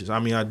mad bitches. I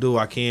mean, I do,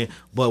 I can.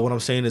 But what I'm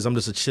saying is I'm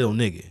just a chill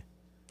nigga.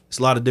 It's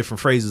a lot of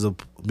different phrases of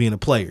being a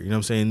player. You know what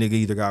I'm saying? Nigga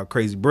either got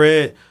crazy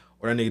bread,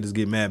 or that nigga just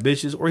get mad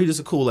bitches, or he just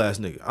a cool ass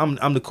nigga.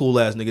 I'm the cool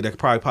ass nigga that could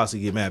probably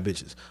possibly get mad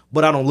bitches.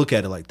 But I don't look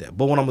at it like that.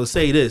 But what I'm gonna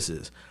say this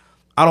is,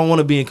 I don't want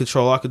to be in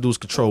control. All I could do is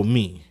control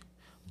me.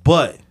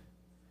 But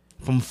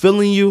if I'm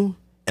feeling you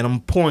and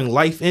I'm pouring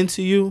life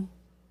into you,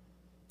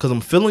 because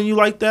I'm feeling you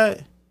like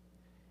that,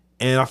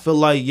 and I feel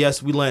like,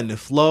 yes, we letting it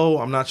flow.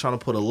 I'm not trying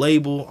to put a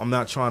label. I'm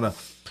not trying to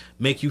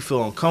make you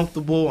feel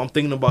uncomfortable. I'm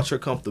thinking about your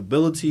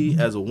comfortability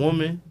as a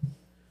woman.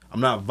 I'm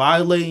not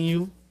violating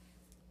you.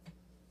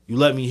 You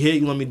let me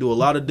hit. You let me do a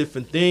lot of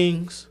different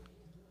things.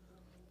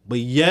 But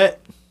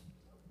yet,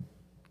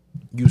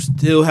 you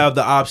still have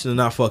the option of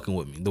not fucking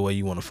with me the way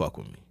you want to fuck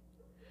with me.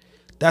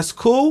 That's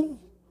cool.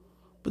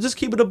 But just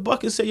keep it a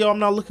buck and say, yo, I'm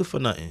not looking for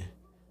nothing.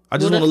 I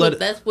just want to let it.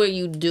 That's where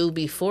you do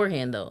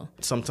beforehand, though.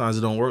 Sometimes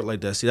it don't work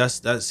like that.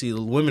 See,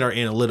 women are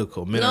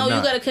analytical. Men are not.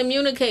 You got to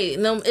communicate.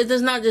 No,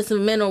 it's not just a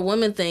men or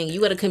women thing.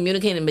 You got to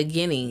communicate in the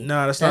beginning.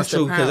 Nah, that's not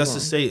true, because that's the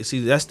say. See,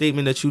 that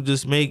statement that you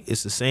just make,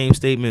 it's the same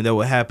statement that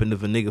would happen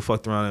if a nigga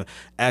fucked around and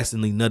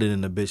accidentally nutted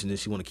in a bitch and then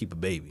she want to keep a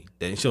baby.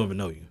 Then she don't even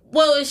know you.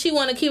 Well, if she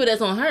want to keep it,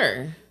 that's on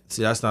her.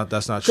 See, that's not true.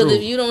 Because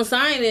if you don't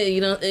sign it,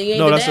 you ain't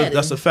no, the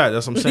that's a fact.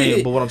 That's what I'm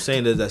saying. But what I'm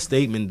saying is that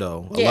statement,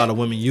 though, a lot of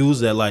women use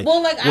that like.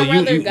 Well, I'd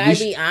rather a guy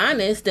be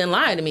honest than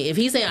lie to me. If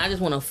he's saying I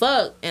just want to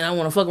fuck and I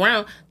want to fuck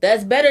around,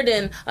 that's better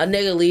than a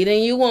nigga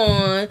leading you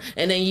on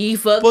and then you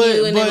fuck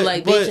you and then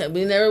like, bitch,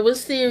 we never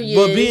was serious.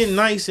 But being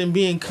nice and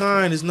being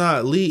kind is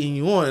not leading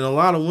you on, and a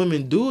lot of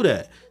women do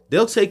that.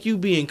 They'll take you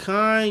being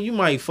kind. You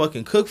might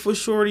fucking cook for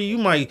shorty. You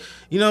might,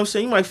 you know what I'm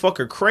saying? You might fuck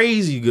her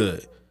crazy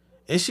good.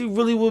 And she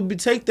really would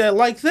take that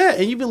like that.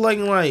 And you be like,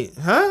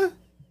 huh?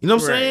 You know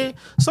what I'm saying?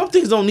 Some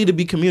things don't need to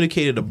be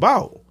communicated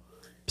about.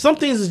 Some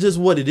things is just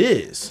what it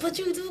is. But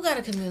you do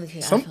gotta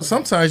communicate.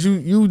 Sometimes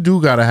you do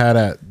gotta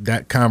have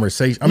that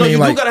conversation. You do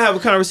gotta have a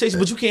conversation,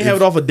 but you can't have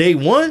it off of day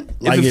one.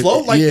 If it flow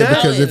like that. Yeah,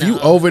 because if you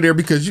over there,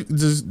 because you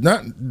just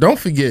don't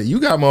forget,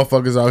 you got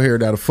motherfuckers out here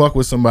that'll fuck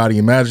with somebody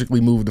and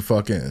magically move the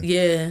fuck in.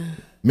 Yeah.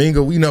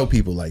 Mingo, we know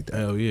people like that.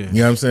 Hell yeah. You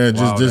know what I'm saying?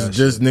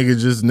 Just nigga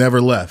just never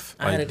left.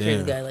 I had a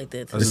crazy guy like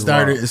that too.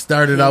 It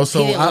started out,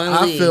 so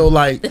I feel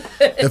like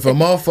if a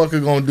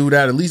motherfucker gonna do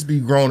that, at least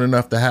be grown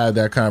enough to have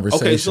that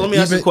conversation. Okay, so let me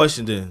ask you a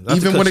question then.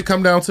 Even when it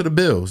come down to the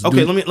bills.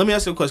 Okay, let me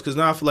ask you a question, because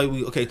now I feel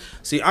like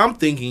I'm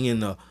thinking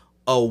in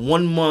a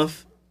 1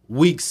 month,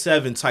 week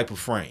 7 type of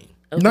frame.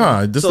 Okay.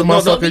 Nah, this the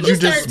motherfucker you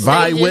just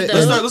vibe with.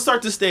 Let's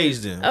start the stage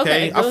then.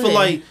 Okay, I feel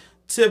like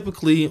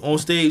typically on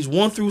stage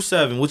 1 through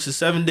 7, which is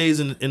 7 days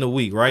in a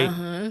week,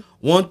 right?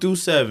 1 through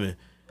 7,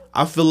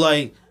 I feel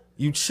like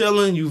you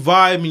chilling, you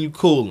vibing, you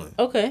cooling.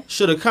 Okay.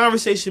 Should a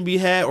conversation be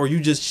had, or you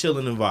just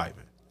chilling and vibing?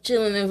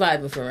 Chilling and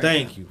vibing for right.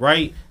 Thank you.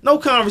 Right? No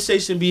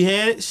conversation be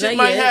had. Shit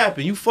might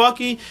happen. You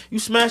fucking, you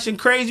smashing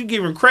crazy, you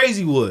giving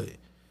crazy wood.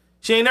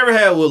 She ain't never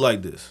had wood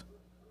like this.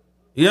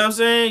 You know what I'm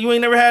saying? You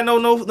ain't never had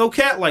no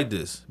cat like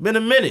this. Been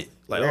a minute.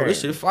 Like, oh,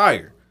 this shit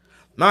fire.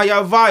 Now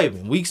y'all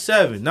vibing. Week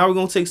 7. Now we're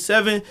gonna take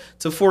 7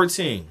 to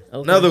 14.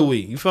 Okay. Another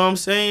week. You feel what I'm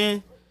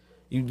saying?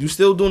 You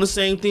still doing the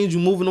same things. You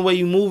moving the way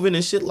you moving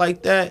and shit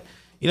like that.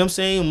 You know what I'm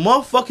saying?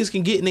 Motherfuckers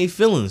can get in their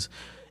feelings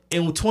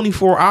in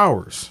 24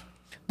 hours.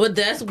 But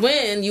that's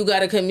when you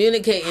gotta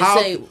communicate and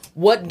say,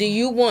 what do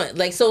you want?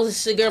 Like, so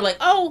the girl like,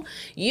 oh,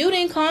 you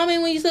didn't call me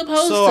when you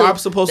supposed to. So I'm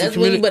supposed to communicate. That's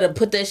when you better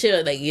put that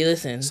shit like, you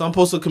listen. So I'm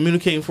supposed to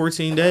communicate in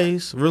 14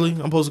 days? Really?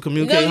 I'm supposed to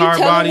communicate hard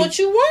body? No, you tell them what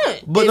you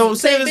want. But no,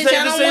 say bitch,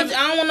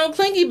 I don't want no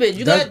clinky bitch.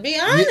 You gotta be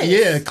honest.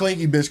 Yeah,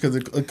 clinky bitch, because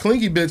a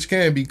clinky bitch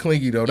can be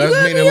clinky though. That's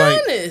meaning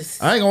like,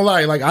 honest. I ain't gonna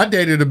lie. Like, I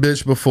dated a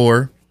bitch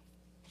before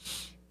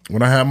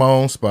when I had my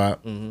own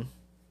spot. Me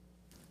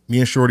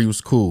and Shorty was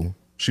cool.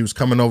 She was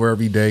coming over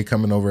every day.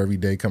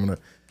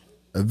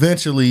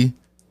 Eventually,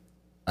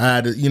 I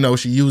had to,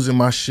 she using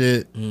my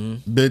shit.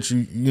 Bitch,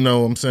 you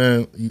know what I'm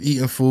saying? You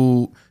eating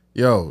food.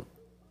 Yo,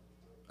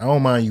 I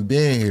don't mind you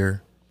being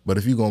here, but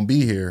if you gonna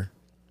be here,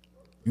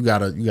 you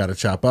gotta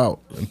chop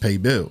out and pay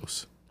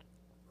bills.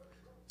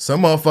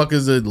 Some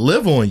motherfuckers that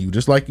live on you,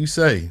 just like you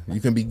say.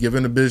 You can be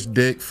giving a bitch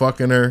dick,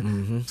 fucking her.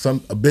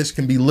 A bitch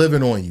can be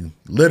living on you,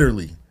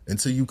 literally,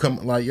 until you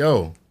come like,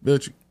 yo,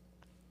 bitch,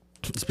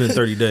 it's been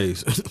 30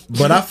 days.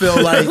 But I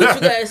feel like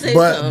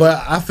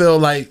but I feel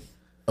like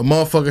a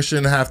motherfucker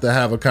shouldn't have to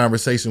have a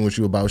conversation with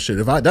you about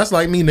shit. That's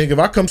like me, nigga. If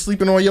I come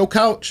sleeping on your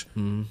couch,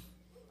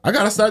 I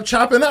gotta start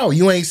chopping out.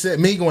 You ain't said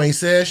Mingo ain't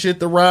said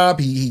shit to Rob.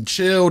 He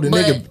chilled. The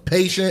nigga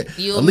patient.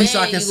 At least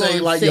I can say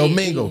like, yo,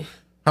 Mingo,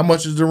 how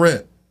much is the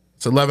rent?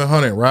 It's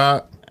 $1,100,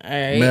 Rob. All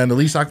right. Man, at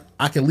least I can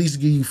at least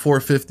give you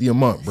 $450 a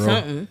month,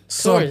 bro.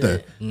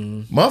 Something.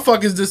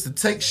 Motherfuckers just to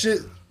take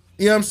shit.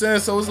 You know what I'm saying?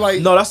 So it's like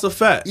No, that's a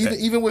fact.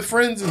 even with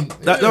friends and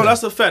No,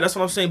 that's a fact. That's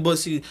what I'm saying. But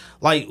see,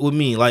 like with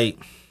me, like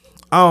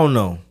I don't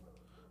know.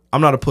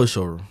 I'm not a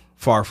pushover.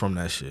 Far from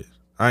that shit.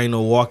 I ain't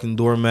no walking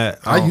doormat.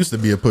 I used to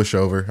be a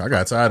pushover. I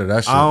got tired of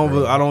that shit.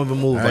 I don't even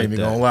move I like ain't that.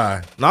 even gonna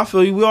lie. And I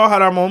feel you. We all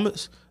had our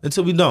moments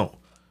until we don't.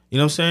 You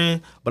know what I'm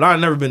saying? But I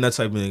never been that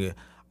type of nigga.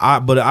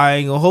 But I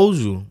ain't gonna hold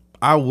you.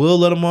 I will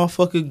let a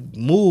motherfucker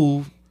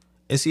move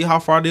and see how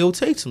far they'll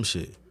take some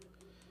shit.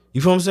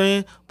 You feel what I'm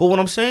saying? But what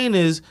I'm saying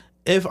is,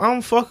 if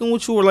I'm fucking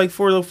with you or like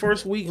for the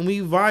first week and we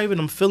vibe and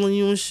I'm feeling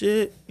you and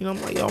shit, you know,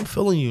 I'm like, yo, I'm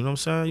feeling you. You know what I'm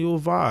saying? You a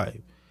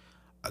vibe.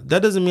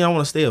 That doesn't mean I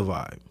want to stay a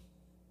vibe.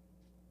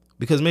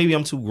 Because maybe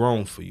I'm too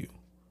grown for you.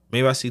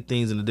 Maybe I see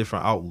things in a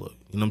different outlook.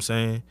 You know what I'm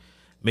saying?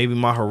 Maybe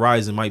my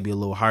horizon might be a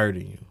little higher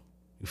than you.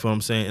 You feel what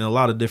I'm saying? In a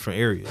lot of different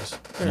areas.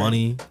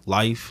 Money,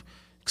 life,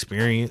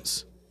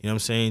 experience. You know what I'm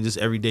saying? Just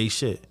everyday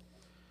shit.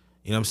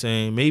 You know what I'm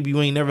saying? Maybe you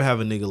ain't never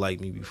have a nigga like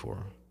me before.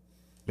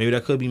 Maybe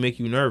that could make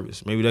you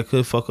nervous. Maybe that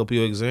could fuck up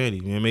your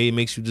anxiety. Maybe it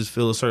makes you just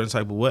feel a certain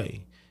type of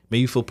way. Maybe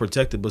you feel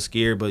protected but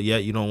scared, but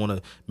yet you don't want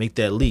to make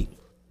that leap.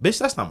 Bitch,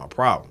 that's not my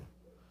problem.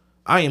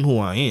 I am who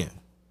I am.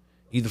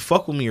 Either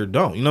fuck with me or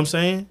don't. You know what I'm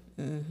saying?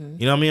 Mm-hmm.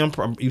 You know what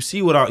I mean? You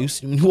see what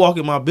you walk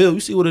in my bill, you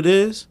see what it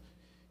is.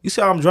 You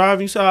see how I'm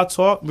driving, you see how I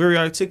talk, very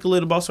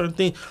articulate about certain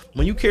things.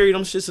 When you carry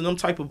them shits in them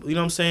type of, you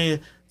know what I'm saying,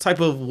 type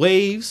of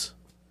waves,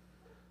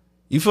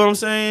 you feel what I'm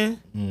saying?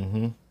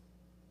 Mm-hmm.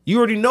 You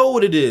already know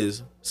what it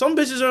is. Some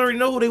bitches already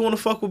know who they want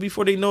to fuck with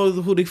before they know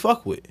who they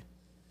fuck with.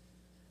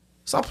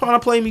 Stop trying to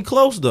play me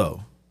close,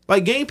 though.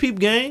 Like, game peep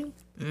game.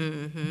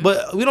 Mm-hmm.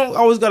 But we don't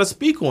always got to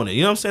speak on it.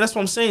 You know what I'm saying? That's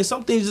what I'm saying.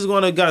 Some things just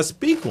got to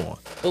speak on.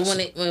 But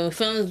when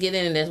feelings get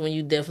in, that's when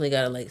you definitely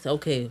got to like, say,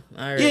 okay.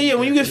 All right, yeah.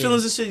 When you get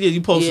feelings and shit, yeah, you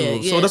post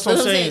them. So that's what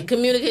I'm saying.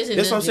 Communication.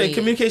 That's what I'm saying.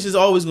 Communication is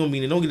always going to be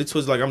there. Don't get it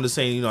twisted. Like, I'm just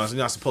saying, you know, you're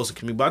not supposed to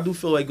communicate. But I do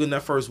feel like in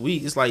that first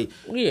week, it's like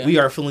we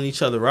are feeling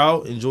each other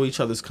out, enjoy each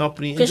other's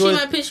company. Because she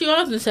might piss you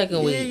off in the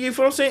second week. Yeah, you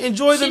feel what I'm saying?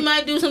 Enjoy them. She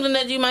might do something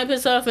that you might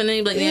piss off, and then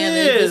you be like,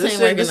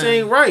 this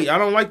ain't right. I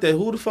don't like that.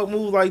 Who the fuck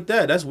move like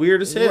that? That's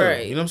weird as hell.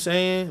 Right. You know what I'm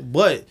saying?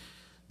 But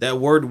that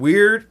word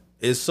weird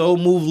is so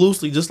moved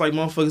loosely, just like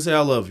motherfuckers say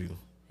I love you.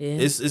 Yeah.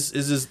 It's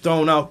just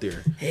thrown out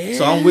there. Yeah.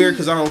 So I'm weird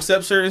because I don't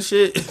accept certain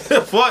shit.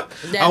 Fuck.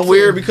 I'm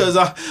weird because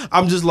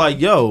I'm just like,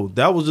 yo,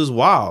 that was just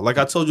wild. Like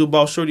I told you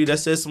about Shorty that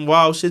said some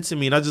wild shit to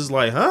me, and I just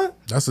like, huh?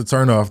 That's a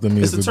turn off to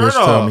me. If a bitch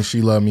tell me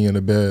she love me in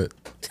the bed,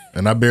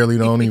 and I barely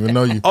don't even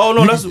know you. Oh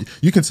no,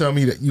 you can tell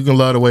me that you can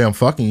love the way I'm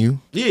fucking you.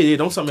 Yeah.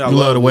 Don't tell me I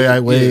love the way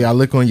I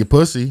lick on your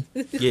pussy.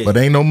 Yeah. But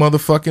ain't no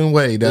motherfucking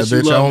way that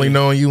bitch I only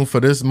known you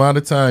for this amount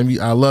of time.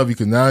 I love you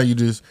because now you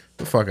just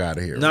the fuck out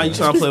of here. Now you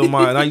trying to play with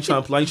my. Now you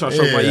trying to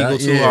stroke my ego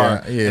too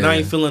hard, and I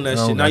ain't feeling that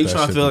shit. Now you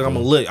trying to feel like I'm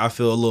a lick. I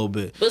feel a little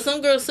bit. But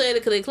some girls say it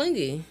because they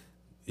clingy.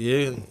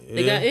 Yeah,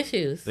 they got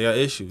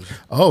issues.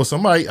 Oh,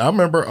 somebody. I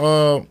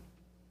remember.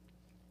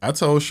 I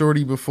told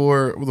Shorty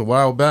before, it was a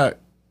while back,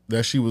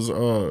 that she was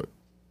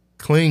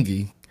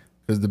clingy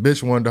because the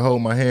bitch wanted to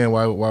hold my hand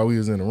while we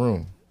was in the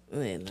room.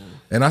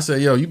 And I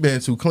said, yo, you been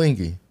too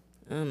clingy.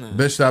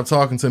 Bitch stopped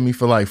talking to me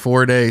for like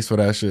 4 days for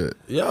that shit.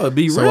 Yo,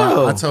 be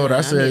real. I told her,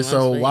 I said,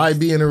 so why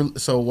be in a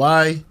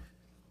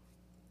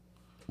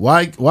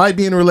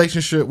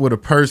relationship with a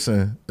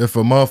person if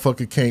a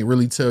motherfucker can't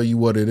really tell you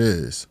what it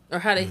is? Or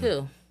how they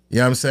feel. You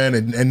know what I'm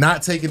saying? And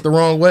not take it the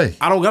wrong way.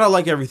 I don't gotta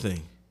like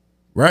everything.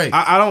 Right.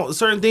 I don't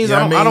certain things.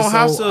 I don't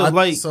have to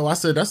like. So I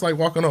said that's like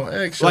walking on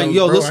eggshells. Like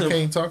yo, bro, listen, I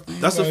can't talk to you.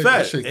 That's like, a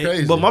fact. That shit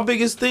crazy. But my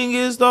biggest thing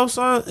is though,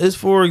 son, is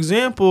for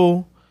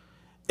example,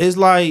 is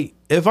like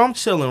if I'm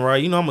chilling,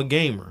 right? You know, I'm a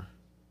gamer,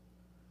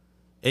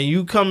 and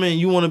you come in,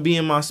 you want to be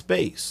in my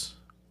space.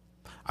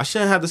 I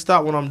shouldn't have to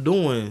stop what I'm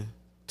doing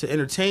to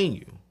entertain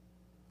you.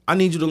 I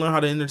need you to learn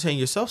how to entertain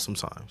yourself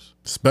sometimes.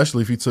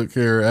 Especially if you took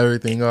care of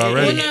everything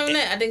already.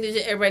 I think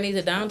that everybody needs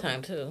a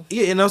downtime too.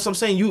 Yeah, and that's what I'm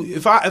saying.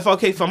 If I'm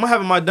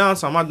having my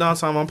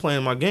downtime, I'm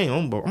playing my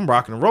game. I'm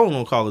rocking and rolling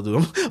on Call of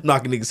Duty. I'm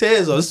knocking niggas'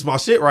 heads off. This is my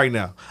shit right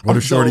now. What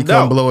if Shorty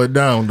come blow it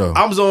down though?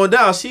 I'm zoned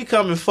down. She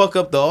come and fuck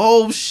up the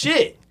whole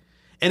shit.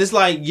 And it's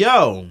like,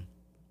 yo,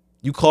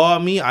 you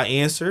called me, I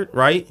answered,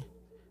 right?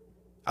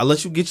 I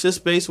let you get your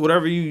space,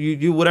 whatever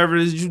you whatever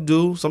it is you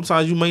do.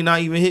 Sometimes you may not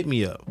even hit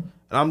me up.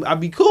 And I'd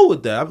be cool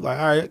with that. I'd be like,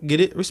 all right,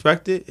 get it,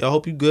 respect it. I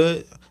hope you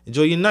good.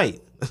 Enjoy your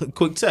night.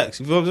 Quick text.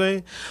 You feel what I'm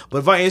saying? But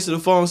if I answer the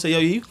phone and say, yo,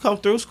 you can come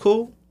through, it's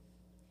cool.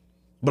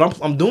 But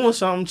I'm doing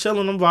something,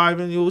 chilling, I'm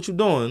vibing. Yo, what you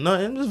doing?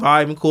 Nothing. Just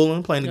vibing,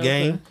 cooling, playing the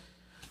game.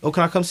 Oh,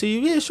 can I come see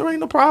you? Yeah, sure,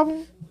 ain't no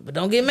problem. But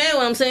don't get mad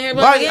when I'm saying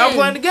like, I'm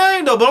playing the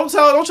game though, but don't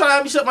try to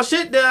have me shut my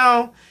shit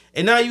down.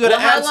 And now you got to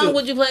add to. How long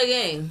would you play a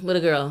game with a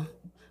girl?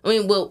 I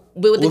mean, with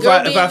the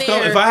girl being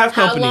there, if I have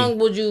company, how long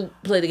would you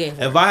play the game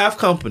for? If I have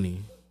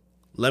company,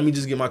 let me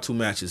just get my 2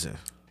 matches in.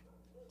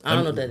 I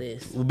don't know what that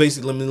is. Well,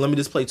 basically, let me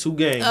just play 2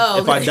 games. Oh,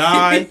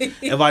 okay.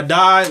 If I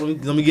die,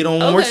 let me get on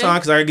one more time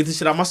because I gotta get this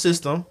shit out of my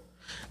system.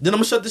 Then I'm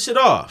gonna shut this shit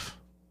off.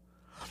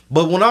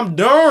 But when I'm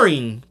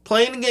during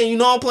playing the game, you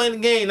know I'm playing the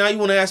game. Now you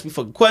want to ask me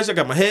fucking questions. I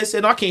got my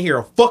headset on. I can't hear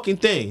a fucking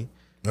thing.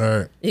 All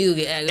right. You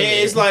get aggravated.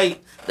 And it's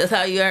like that's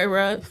how you are,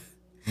 Rob.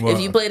 Well,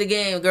 If you play the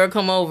game, girl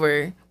come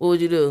over, what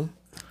would you do?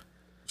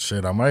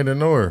 shit, I might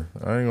ignore her.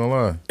 I ain't gonna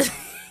lie.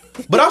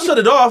 But I'll shut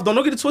it off.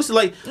 Don't get it twisted.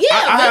 Like,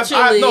 Yeah, eventually.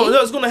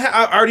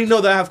 I already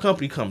know that I have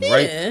company coming,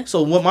 Yeah. right?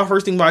 So what my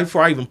first thing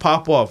before I even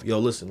pop off, yo,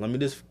 listen, let me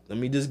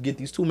just get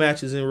these 2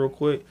 matches in real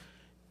quick,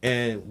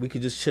 and we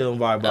could just chill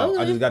and vibe out.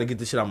 Okay. I just got to get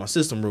this shit out of my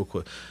system real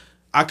quick.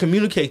 I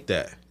communicate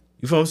that.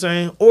 You feel what I'm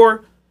saying?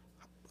 Or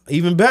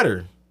even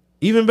better.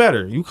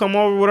 You come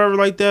over, whatever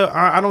like that.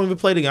 I don't even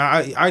play the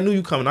game. I knew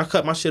you coming. I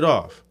cut my shit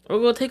off, Or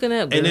go take a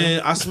nap, girl. and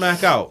then I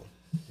smack out.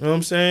 You know what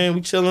I'm saying? We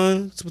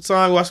chilling, some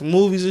time, watching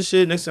movies and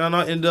shit. Next time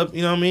I end up,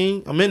 you know what I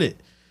mean? I'm in it.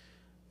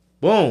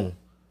 Boom.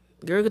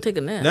 Girl could take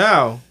a nap.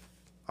 Now,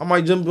 I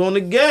might jump on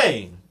the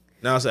game.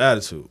 Now it's an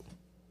attitude.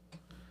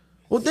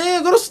 Well,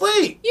 damn, go to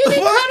sleep. You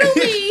didn't cuddle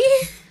me.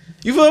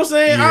 You feel what I'm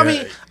saying? Yeah. I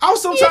mean, I'll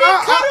sometimes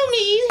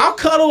I'll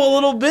cuddle a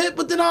little bit,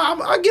 but then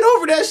I get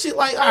over that shit.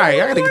 Like, all right,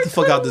 I gotta get the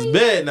fuck out this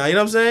bed now. You know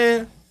what I'm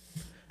saying?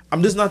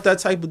 I'm just not that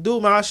type of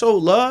dude, man. I show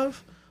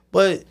love,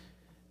 but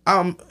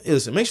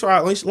listen. Make sure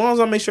as long as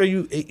I make sure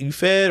you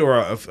fed, or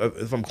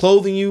if I'm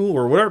clothing you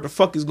or whatever the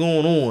fuck is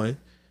going on,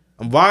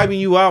 I'm vibing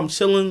you out. I'm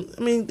chilling.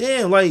 I mean,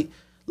 damn, like.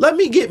 Let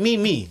me get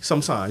me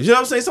sometimes. You know what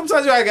I'm saying?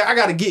 Sometimes I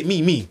gotta get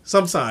me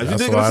sometimes. That's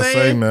You dig what what I'm I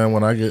saying? say, man.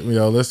 When I get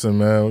listen,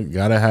 man, we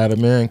gotta have a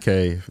man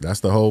cave. That's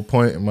the whole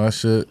point of my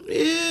shit.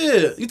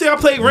 Yeah. You think I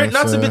play rent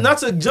not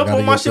to jump Gotta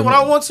on my get shit the- when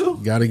I want to?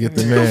 Gotta get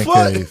the man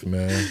fuck? cave,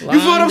 man. You feel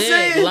what I'm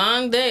saying?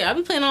 Long day. I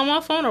be playing on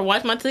my phone or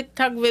watch my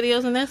TikTok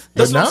videos, and that's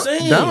That's But what I'm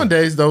saying.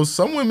 nowadays, though,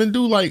 some women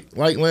do like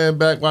laying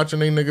back watching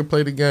they nigga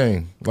play the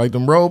game, like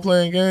them role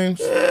playing games.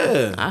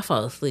 Yeah. I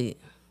fall asleep.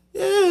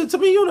 Yeah, to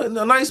me, you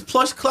a nice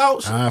plush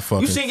couch. Y'all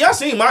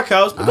seen my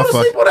couch, but go to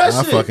sleep on that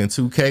I shit. fucking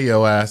 2K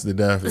your ass to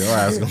death. Your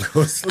ass gonna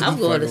go to sleep. I'm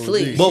going to fucking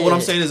sleep. with But what I'm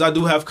Shit. saying is, I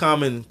do have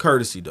common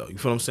courtesy, though. You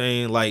feel what I'm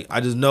saying? Like,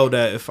 I just know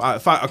that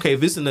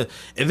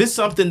if it's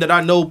something that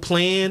I know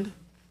planned,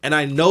 and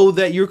I know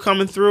that you're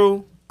coming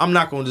through, I'm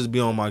not gonna just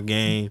be on my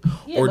game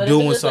Yeah, or but if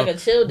doing it's just like something. a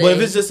chill But if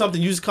day- it's just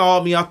something you just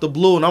called me out the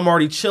blue and I'm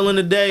already chilling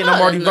today and Oh,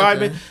 I'm already that's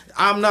vibing, nothing.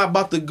 I'm not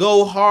about to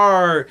go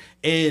hard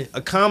and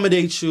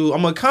accommodate you.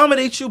 I'm gonna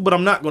accommodate you, but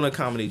I'm not gonna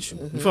accommodate you.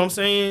 You feel what I'm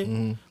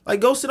saying? Like,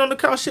 go sit on the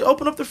couch, shit,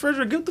 open up the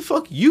refrigerator, get what the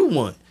fuck you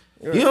want.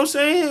 You know what I'm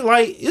saying?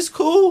 Like, it's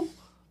cool.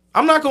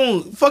 I'm not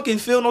gonna fucking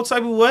feel no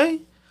type of way.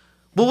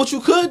 But what you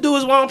could do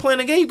is while I'm playing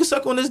the game, you can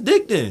suck on this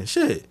dick then.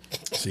 Shit.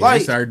 See, Like-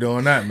 they started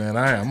doing that, man.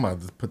 I'm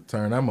about to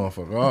turn that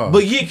motherfucker off.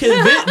 But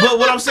but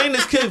what I'm saying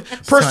is time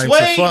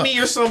persuade to fuck. me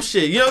or some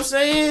shit. You know what I'm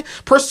saying?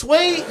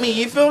 Persuade me.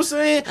 You feel what I'm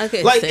saying? I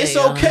can't Like, say, it's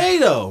okay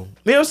though.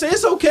 You know what I'm saying?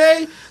 It's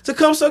okay to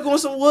come suck on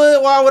some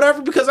wood while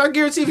whatever, because I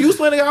guarantee if you was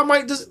playing the game,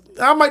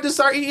 I might just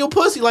start eating your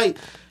pussy. Like,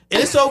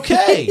 and it's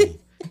okay.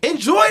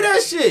 Enjoy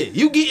that shit.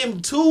 You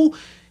getting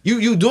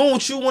you doing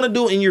what you want to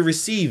do and you're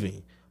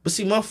receiving. But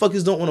see,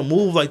 motherfuckers don't want to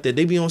move like that.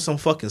 They be on some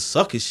fucking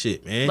sucker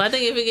shit, man. But I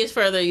think if it gets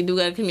further, you do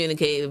gotta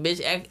communicate.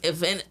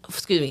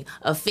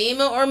 A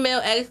female or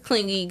male acts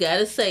clingy, you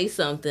gotta say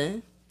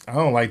something. I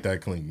don't like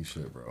that clingy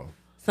shit, bro.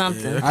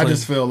 Something. I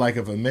just feel like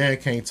if a man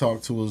can't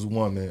talk to his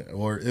woman,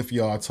 or if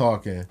y'all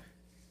talking,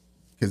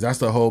 because that's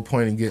the whole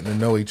point in getting to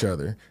know each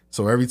other.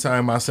 So every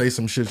time I say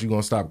some shit, you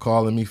gonna stop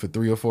calling me for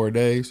 3 or 4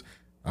 days.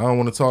 I don't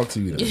want to talk to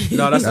you then.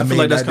 No, I feel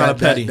like that's kind of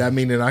petty. That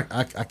meaning I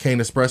can't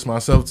express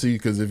myself to you,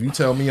 because if you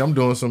tell me I'm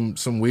doing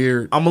some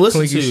weird, I'ma listen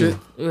clingy to you.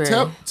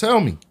 Right.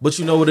 tell me. But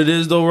you know what it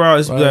is though, Raw?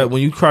 It's that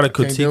when you try to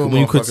critique, deal with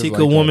when you motherfuckers critique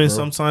like a that, woman, bro.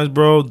 sometimes,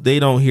 bro, they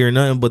don't hear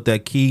nothing but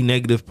that key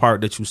negative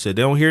part that you said.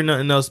 They don't hear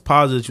nothing else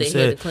positive you They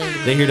hear said. the clingy.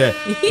 They hear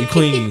that you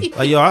clingy.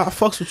 Like, yo, I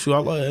fucks with you. I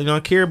like, I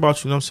care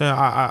about you. You know what I'm saying?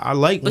 I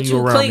like when But you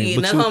you around clingy, me.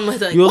 and But that's why I'm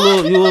like, you a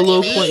what? little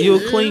What do you mean?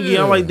 you're clingy.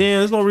 I'm like, damn,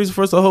 there's no reason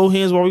for us to hold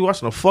hands while we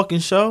watching a fucking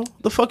show.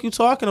 The fuck you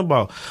talking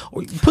about?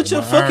 Or put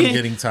your My arm fucking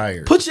getting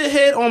tired. Put your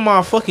head on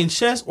my fucking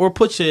chest or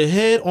put your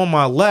head on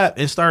my lap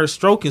and start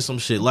stroking some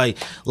shit. Like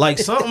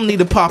something need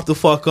to pop the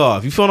fuck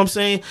off. You feel what I'm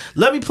saying?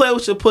 Let me play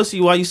with your pussy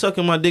while you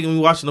sucking my dick and we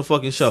watching the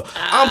fucking show.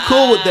 I'm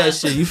cool with that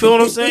shit. You feel what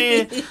I'm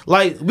saying?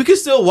 Like, we can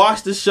still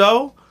watch the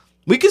show.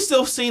 We can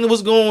still see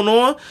what's going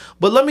on.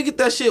 But let me get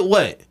that shit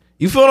wet.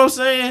 You feel what I'm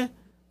saying?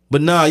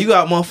 But nah, you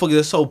got motherfuckers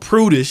that's so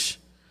prudish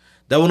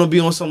that want to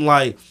be on some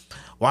like,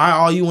 why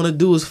all you want to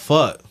do is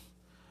fuck.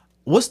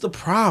 What's the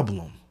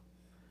problem?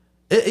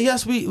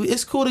 Yes,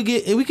 it's cool to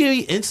we can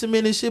be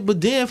intimate and shit, but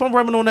then if I'm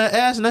rubbing on that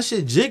ass and that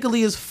shit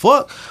jiggly as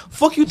fuck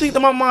you think that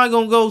my mind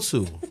gonna go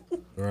to?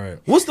 Right.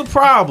 What's the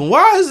problem?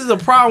 Why is this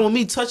a problem with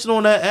me touching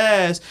on that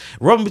ass,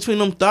 rubbing between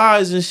them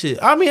thighs and shit?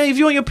 I mean, if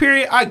you on your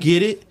period, I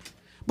get it.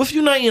 But if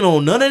you not in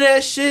on none of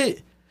that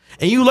shit,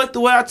 and you like the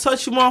way I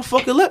touch you,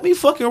 motherfucker, let me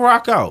fucking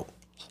rock out.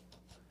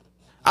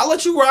 I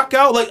let you rock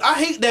out. Like, I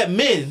hate that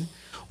men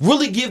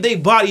really give their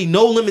body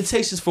no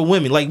limitations for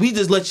women. Like, we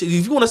just let you,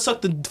 if you want to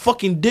suck the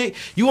fucking dick,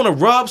 you want to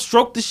rub,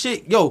 stroke the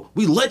shit, yo,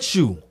 we let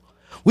you.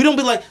 We don't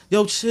be like,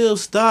 yo, chill,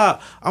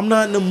 stop, I'm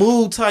not in the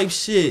mood type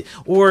shit.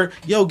 Or,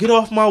 yo, get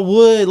off my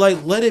wood. Like,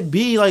 let it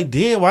be. Like,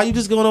 damn, why you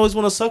just gonna always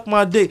want to suck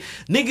my dick?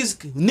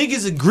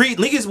 Niggas agree.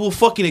 Niggas will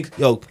fucking,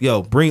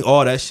 yo, bring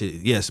all that shit.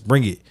 Yes,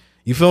 bring it.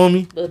 You feel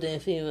me? But then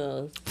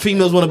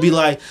females Want to be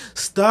like,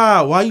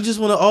 stop. Why you just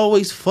want to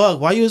always fuck?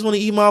 Why you always want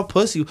to eat my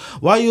pussy?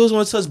 Why you always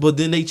want to touch? But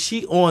then they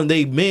cheat on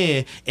they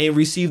man and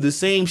receive the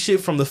same shit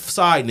from the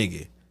side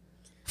nigga.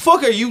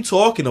 Fuck are you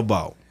talking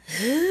about?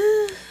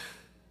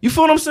 You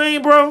feel what I'm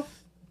saying, bro?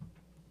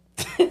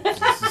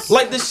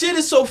 Like, the shit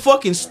is so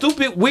fucking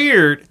stupid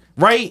weird,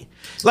 right?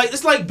 Like,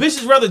 it's like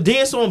bitches rather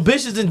dance on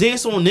bitches than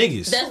dance on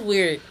niggas. That's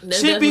weird.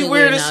 That's shit be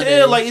weird as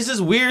hell. Like, it's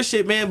just weird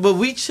shit, man. But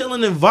we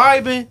chilling and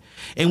vibing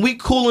and we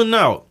cooling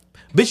out.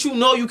 Bitch, you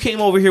know you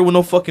came over here with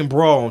no fucking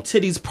bra on,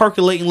 titties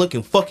percolating,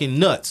 looking fucking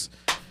nuts.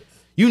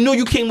 You know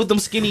you came with them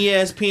skinny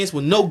ass pants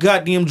with no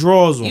goddamn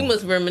drawers on. You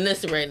must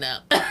reminisce right now.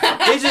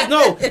 They just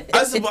know.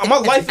 My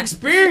life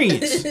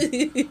experience.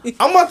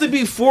 I'm about to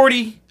be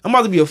 40. I'm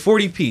about to be a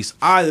 40 piece.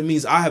 That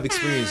means I have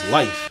experienced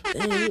life.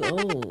 Damn, you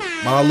old.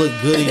 But I look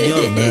good and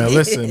young. Man,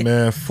 listen,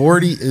 man.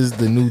 40 is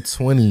the new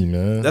 20,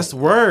 man. That's the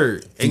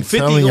word. And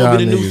 50 gonna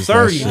be the new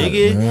 30,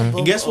 nigga.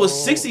 And guess what?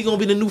 60 gonna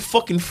be the new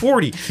fucking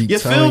 40. You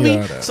feel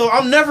me? So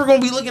I'm never gonna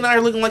be looking out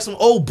here looking like some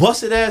old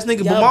busted ass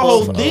nigga. But my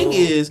whole thing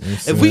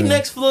is, if we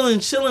next feeling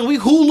and chilling, we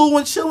Hulu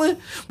and chilling,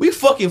 we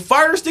fucking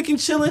fire sticking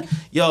chilling.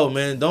 Yo,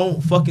 man,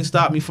 don't fucking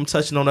stop me from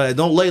touching on that.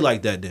 Don't lay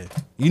like that then.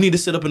 You need to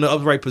sit up in the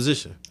upright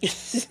position.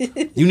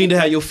 You need to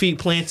have your feet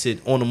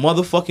planted on the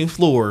motherfucking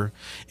floor,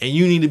 and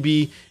you need to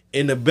be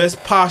in the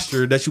best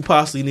posture that you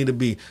possibly need to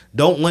be.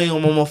 Don't lay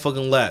on my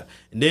motherfucking lap.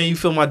 And then you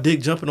feel my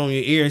dick jumping on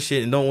your ear and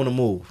shit and don't want to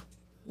move.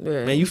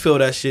 Right. Man, you feel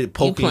that shit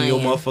poking your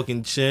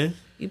motherfucking chin.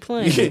 You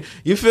playing.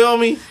 You feel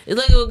me? It's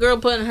like a girl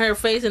putting her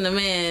face in the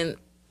man,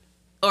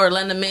 or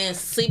letting the man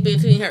sleep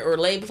between her, or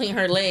lay between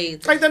her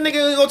legs. Like, that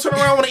nigga gonna turn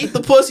around and want to eat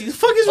the pussy. The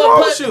fuck is wrong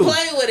with you?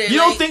 Play with it. You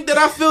don't think that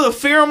I feel the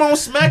pheromone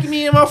smacking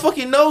me in my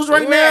fucking nose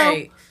right now?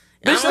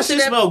 Bitch, that shit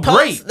smell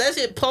great. That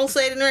shit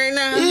pulsating right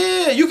now.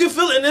 Yeah, you can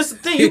feel it. And that's the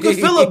thing. You can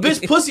feel a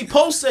bitch pussy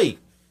pulsate.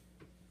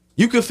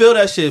 You can feel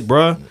that shit,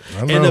 bruh.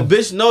 And the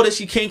bitch know that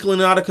she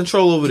cankling out of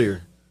control over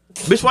there.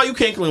 Bitch, why you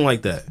cankling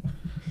like that?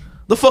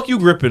 The fuck you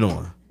gripping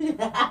on?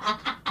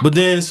 But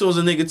then as soon as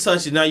a nigga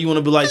touch it, now you want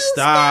to be like,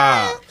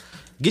 stop.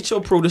 Get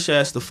your prudish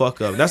ass the fuck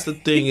up. That's the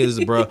thing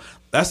is, bro.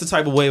 That's the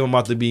type of wave I'm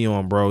about to be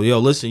on, bro. Yo,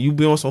 listen, you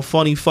be on some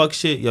funny fuck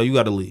shit. Yo, you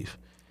got to leave.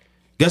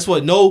 Guess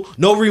what? No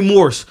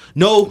remorse.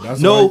 No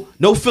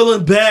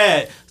feeling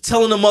bad.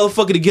 Telling the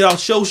motherfucker to get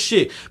out your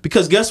shit.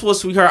 Because guess what,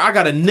 sweetheart? I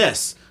got a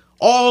nest.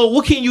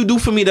 What can you do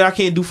for me that I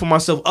can't do for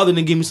myself other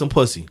than give me some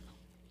pussy?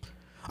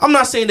 I'm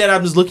not saying that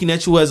I'm just looking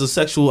at you as a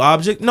sexual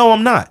object. No,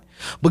 I'm not.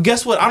 But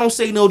guess what? I don't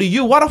say no to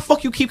you. Why the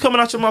fuck you keep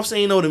coming out your mouth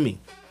saying no to me?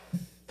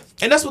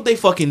 And that's what they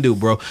fucking do,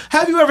 bro.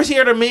 Have you ever seen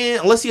a man,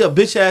 unless he a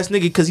bitch ass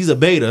nigga because he's a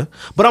beta,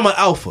 but I'm an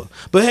alpha.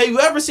 But have you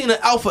ever seen an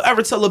alpha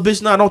ever tell a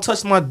bitch, nah, don't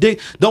touch my dick,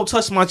 don't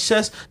touch my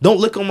chest, don't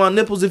lick on my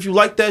nipples if you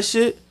like that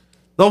shit?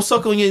 Don't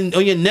suck on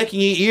your neck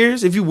and your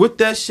ears if you with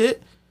that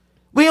shit?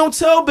 We don't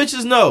tell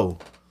bitches no.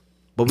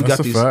 But we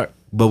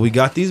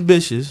got these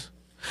bitches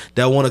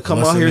that want to come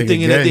out here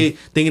thinking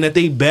that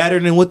they better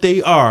than what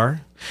they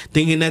are,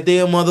 thinking that they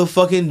a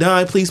motherfucking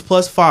dime please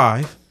plus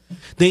 5.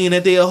 Thinking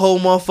that they a whole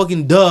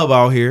motherfucking dub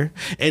out here.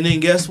 And then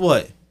guess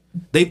what?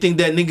 They think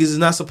that niggas is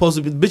not supposed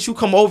to be. Bitch, you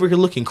come over here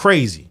looking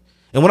crazy.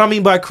 And what I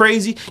mean by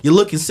crazy, you're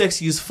looking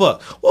sexy as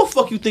fuck. What the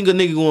fuck you think a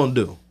nigga gonna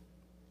do?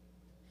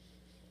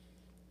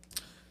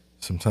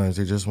 Sometimes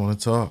they just want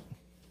to talk.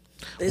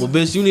 Well,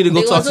 bitch, you need to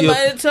go talk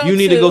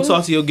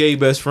to your gay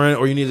best friend,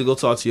 or you need to go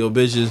talk to your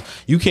bitches.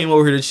 You came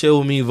over here to chill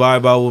with me,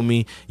 vibe out with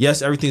me.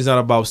 Yes, everything's not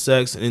about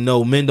sex. And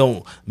no, men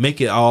don't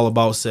make it all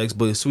about sex.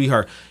 But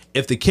sweetheart,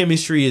 if the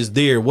chemistry is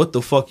there, what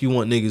the fuck you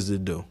want niggas to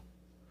do?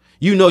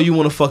 You know you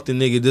want to fuck the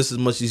nigga just as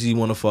much as he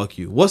want to fuck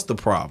you. What's the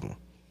problem?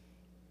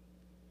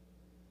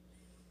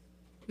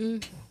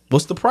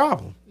 What's the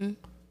problem?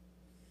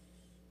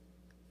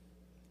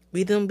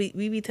 We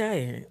be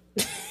tired.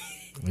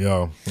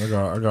 Yo, I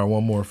got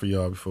one more for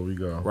y'all before we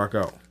go. Rock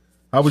out.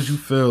 How would you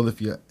feel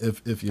if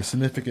your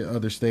significant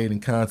other stayed in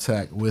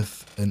contact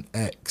with an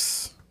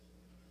ex?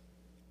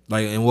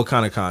 Like, in what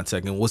kind of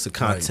contact? And what's the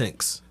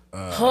context?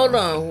 Hold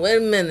on, wait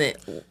a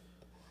minute.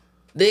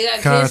 They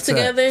got kids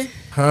together?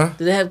 Huh?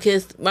 Do they have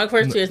kids? My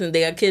first question,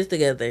 they got kids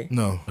together?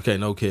 No. Okay,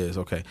 no kids.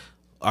 Okay.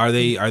 Are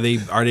they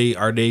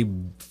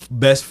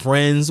best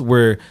friends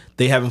where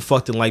they haven't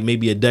fucked in like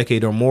maybe a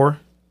decade or more?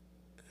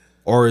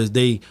 Or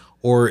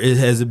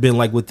has it been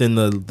like within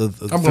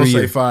the I'm gonna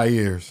say 5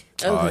 years.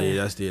 Okay. Oh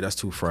yeah, that's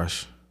too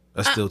fresh.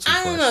 That's still too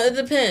fresh. I don't know. It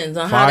depends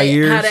on 5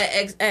 years? how that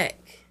ex act.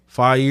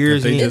 5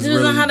 years.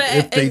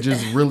 If they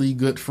just really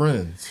good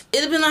friends.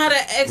 It depends on how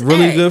that ex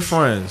really act. good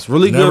friends.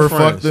 Really never good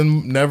friends. Never fucked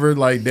them. Never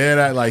like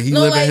dad. Like he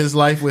living his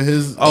life with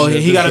his. Oh,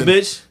 he got a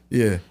bitch.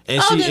 Yeah.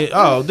 And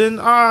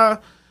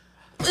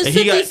it's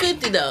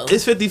 50-50 though.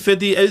 It's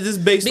 50-50. It's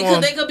just based because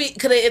on. They could be,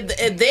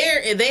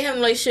 if they have a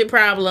relationship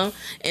problem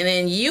and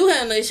then you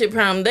have a relationship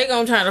problem, they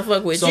gonna try to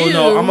fuck with you. So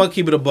no, I'm gonna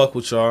keep it a buck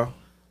with y'all.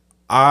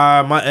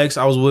 My ex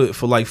I was with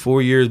for like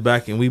 4 years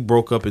back, and we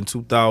broke up in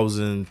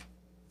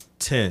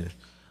 2010,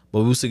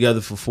 but we was together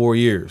for 4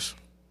 years.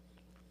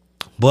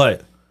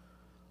 But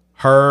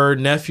her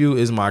nephew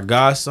is my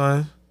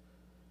godson,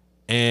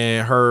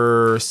 and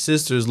her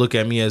sisters look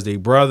at me as their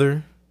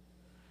brother.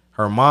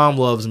 Her mom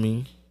loves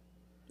me,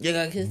 You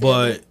got kids,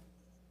 but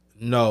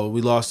no,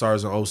 we lost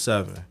ours in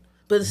 07.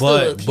 but it's still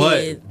a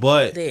kid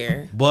but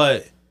there.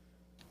 But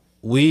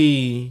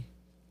we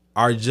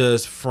are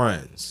just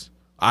friends.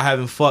 I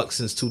haven't fucked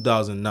since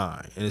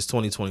 2009, and it's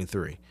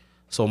 2023.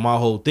 So my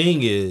whole thing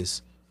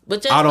is,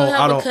 But y'all still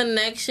have a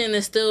connection.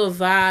 It's still a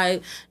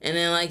vibe. And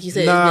then, like you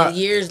said, it's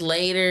been years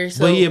later.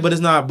 So. But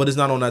it's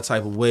not on that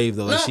type of wave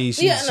though. Like she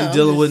no,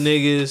 dealing with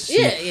niggas.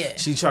 Yeah.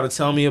 She try to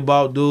tell me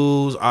about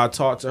dudes. I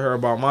talk to her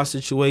about my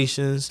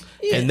situations,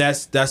 and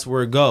that's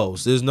where it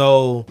goes. There's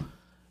no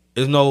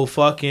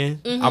fucking.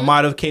 Mm-hmm. I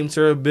might have came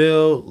to her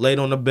bill, laid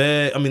on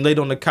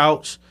the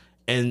couch,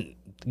 and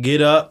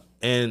get up.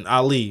 And I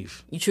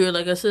leave. You treat her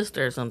like a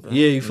sister or something.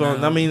 Yeah, you feel?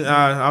 No. I mean,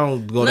 I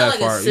don't go not that like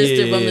far. A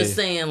sister, yeah, but I'm just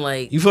saying,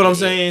 like, you feel what I'm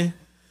saying?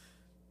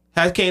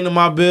 Has came to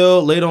my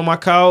bill, laid on my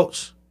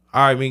couch.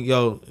 All right, you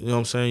know what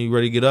I'm saying? You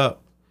ready to get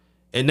up?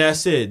 And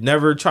that's it.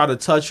 Never try to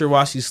touch her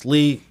while she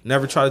sleep.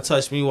 Never try to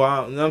touch me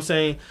while, you know what I'm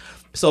saying?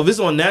 So if it's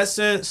on that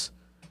sense,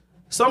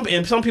 some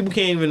people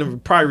can't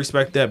even probably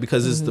respect that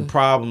because it's the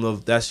problem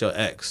of that's your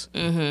ex.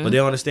 But they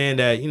understand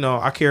that,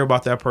 I care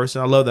about that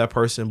person. I love that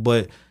person,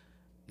 but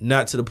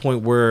not to the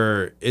point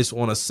where it's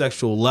on a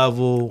sexual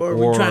level or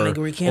we're trying to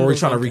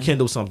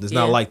rekindle something. It's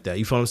not like that.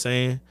 You feel what I'm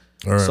saying?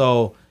 All right.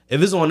 So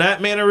if it's on that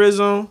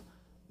mannerism,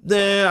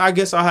 then I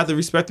guess I'll have to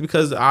respect it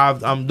because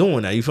I'm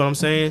doing that. You feel what I'm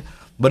saying?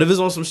 But if it's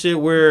on some shit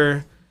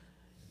where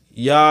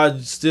y'all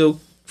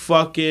still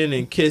fucking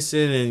and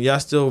kissing and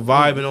y'all still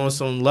vibing on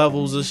some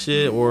levels of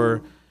shit,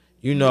 or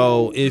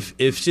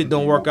if shit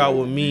don't work out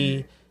with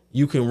me,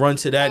 you can run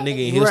to that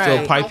nigga and he'll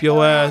still pipe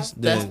your ass,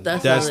 then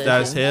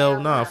that's hell.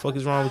 Nah, fuck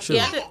is wrong with you?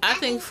 Yeah, I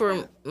think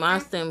from my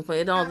standpoint,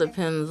 it all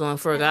depends on,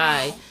 for a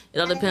guy, it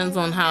all depends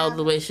on how the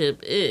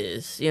relationship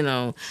is.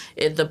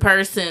 If the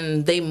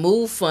person, they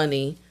move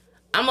funny,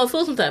 I'm gonna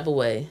feel some type of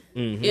way.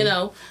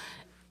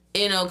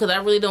 Because I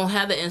really don't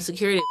have the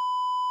insecurity.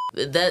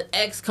 That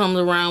ex comes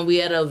around,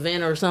 we at an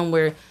event or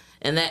somewhere,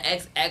 and that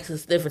ex acts a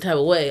different type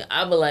of way,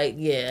 I'll be like,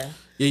 yeah.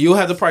 Yeah, you'll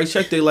have to probably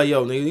check they like,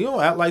 yo, nigga, you don't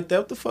act like that.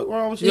 What the fuck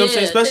wrong with you? You know what I'm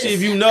saying? Especially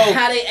if you know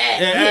how they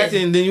act.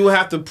 Acting, then you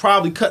have to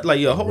probably cut like,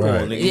 yo, hold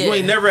on, nigga. You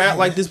ain't never act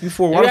like this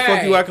before. Why the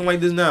fuck you acting like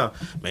this now?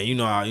 Man, you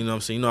know what I'm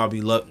saying? I'll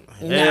be luck.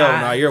 Hell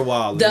nah, you're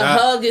wild. The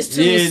hug is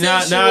too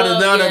sensual.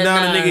 Now the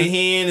nigga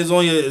hand is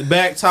on your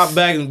back, top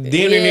back, and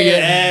damn near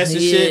your ass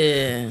and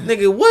shit.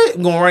 Nigga, what?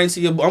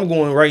 I'm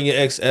going right in your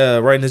ex,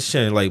 right in his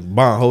chin, like,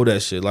 hold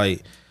that shit, like,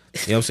 you know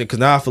what I'm saying? Because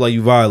now I feel like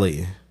you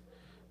violating.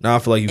 Now I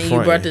feel like you fronting.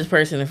 You brought this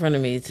person in front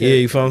of me too. Yeah,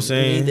 you feel what I'm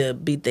saying? You need to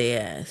beat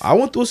their ass. I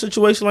went through a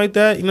situation like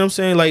that, you know what I'm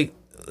saying? Like,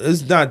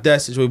 it's not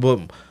that situation, but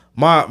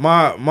my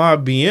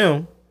BM, you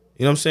know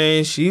what I'm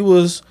saying? She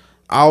was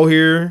out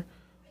here,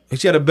 and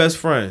she had a best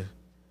friend.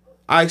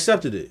 I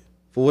accepted it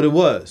for what it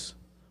was.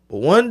 But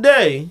one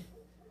day,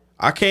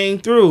 I came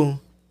through,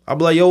 I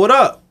be like, yo, what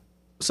up?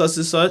 Such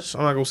and such.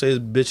 I'm not going to say his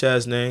bitch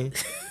ass name.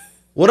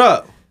 What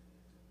up?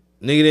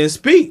 Nigga didn't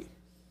speak.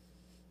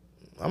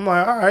 I'm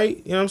like, all right,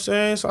 you know what I'm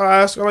saying? So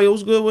I asked her, like,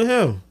 what's good with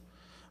him?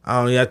 I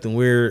don't know, he acting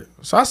weird.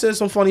 So I said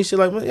some funny shit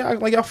like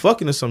y'all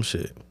fucking or some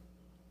shit.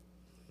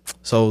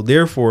 So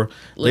therefore,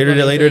 later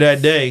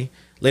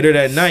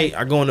that night,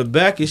 I go in the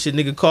back and shit,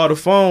 nigga call the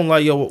phone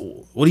like, yo,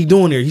 what he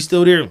doing there? He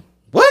still there?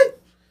 What?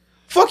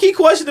 Fuck, he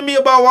questioning me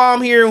about why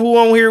I'm here and who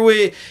I'm here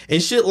with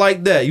and shit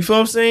like that. You feel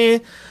what I'm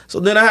saying?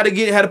 So then I had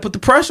to put the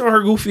pressure on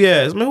her goofy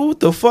ass. Man, what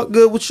the fuck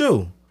good with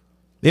you?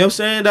 You know what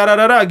I'm saying?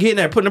 Getting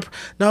that,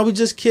 no, we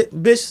just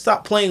bitch,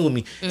 stop playing with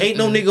me. Ain't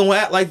no nigga gonna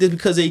act like this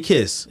because they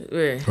kiss.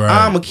 Right.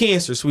 I'm a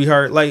Cancer,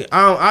 sweetheart. Like,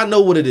 I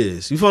know what it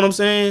is. You feel what I'm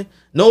saying?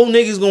 No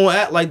nigga's gonna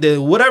act like that.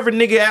 Whatever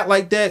nigga act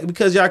like that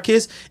because y'all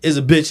kiss is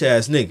a bitch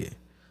ass nigga.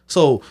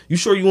 So, you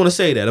sure you want to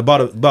say that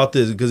about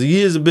this? Because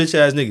he is a bitch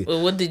ass nigga.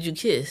 Well, what did you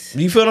kiss?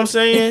 You feel what I'm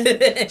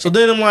saying? So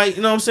then I'm like,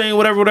 you know what I'm saying?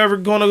 Whatever,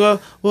 gonna go.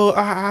 Well,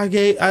 and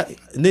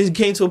then it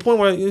came to a point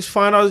where you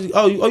find out,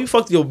 you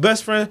fucked your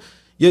best friend.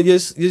 Your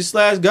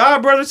slash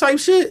god brother type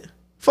shit.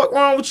 Fuck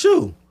wrong with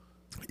you?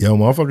 Yo,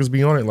 motherfuckers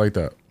be on it like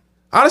that.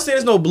 I understand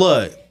there's no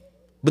blood,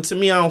 but to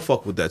me, I don't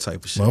fuck with that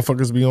type of shit.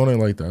 Motherfuckers be on it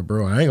like that,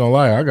 bro. I ain't gonna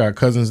lie. I got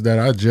cousins that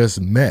I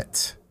just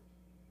met,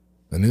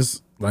 and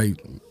it's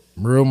like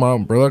real my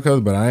brother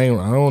cousin, but I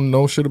don't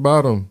know shit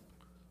about them.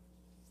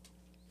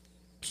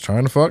 Just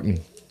trying to fuck me.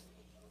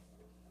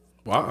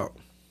 Wow.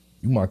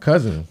 You my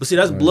cousin. But see,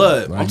 that's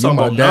blood. Like, I'm talking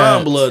about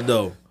non-blood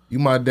though. You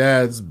my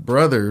dad's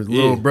brother,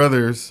 little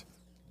brother's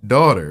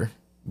daughter,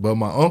 but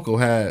my uncle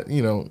had,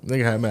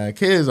 nigga had mad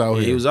kids out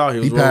here. He was out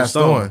here. He passed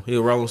on. He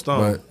was Rolling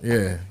Stone. But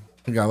yeah,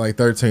 he got like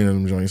 13 of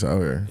them joints out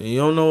here. And you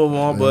don't know them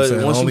all, but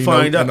once you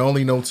find out, and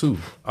only know 2.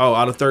 Oh,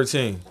 out of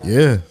 13.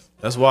 Yeah,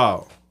 that's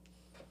wild.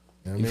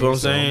 You feel what I'm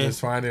saying? I'm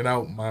just finding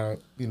out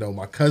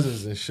my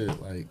cousins and shit,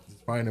 like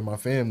finding my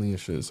family and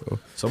shit. So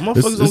some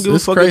motherfuckers don't give a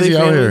fuck crazy if they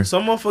out family. here.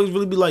 Some motherfuckers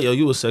really be like, yo,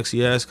 you a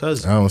sexy ass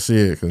cousin. I don't see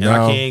it, And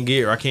now, I can't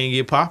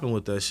get popping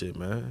with that shit,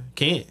 man.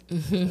 Can't.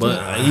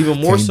 But even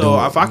more Can't so,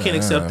 do it. if I can't Nah.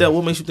 accept that,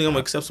 what makes you think I'm gonna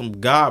accept some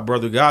god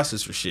brother, god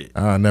sister shit?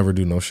 I'll never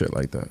do no shit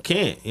like that.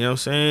 Can't. You know what I'm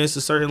saying? It's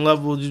a certain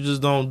level you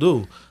just don't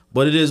do.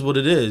 But it is what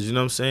it is. You know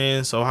what I'm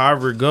saying? So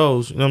however it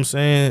goes, you know what I'm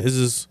saying? It's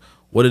just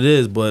what it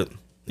is. But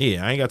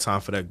yeah, I ain't got time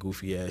for that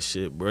goofy ass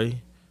shit, bro.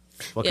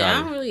 Fuck Yeah, I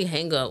out don't really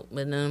hang out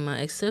with none of my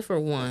except for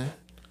one.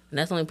 And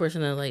that's the only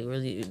person that like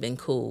really been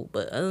cool.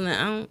 But other than that,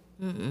 I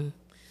don't.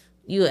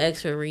 You an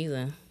ex for a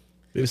reason.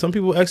 Some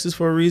people exes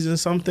for a reason.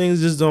 Some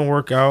things just don't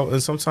work out,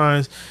 and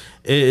sometimes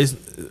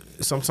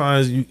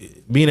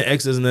being an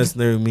ex doesn't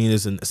necessarily mean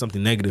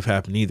something negative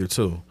happened either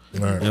too. Right. You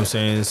know what I'm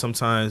saying?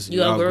 Sometimes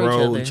you outgrow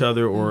outgrow each each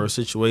other or a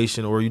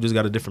situation, or you just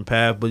got a different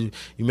path. But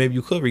maybe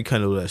you could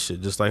rekindle that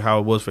shit, just like how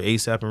it was for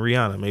ASAP and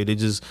Rihanna. Maybe they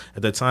just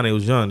at that time they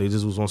was young, they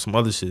just was on some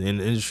other shit in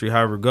the industry.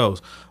 However it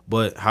goes,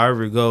 but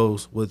however it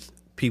goes with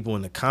people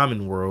in the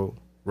common world,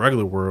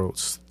 regular world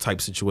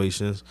type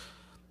situations,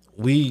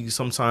 we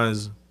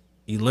sometimes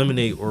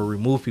eliminate or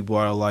remove people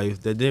out of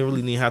life that didn't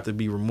really need have to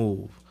be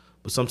removed.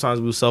 But sometimes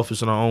we were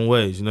selfish in our own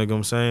ways. You know what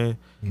I'm saying?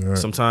 Right.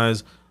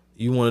 Sometimes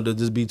you wanted to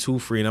just be too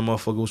free, and that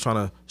motherfucker was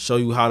trying to show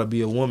you how to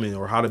be a woman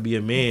or how to be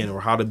a man or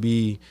how to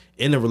be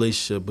in a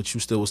relationship, but you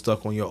still was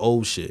stuck on your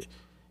old shit.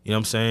 You know what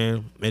I'm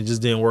saying? It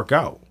just didn't work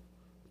out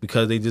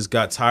because they just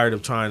got tired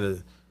of trying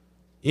to,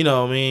 you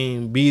know what I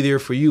mean, be there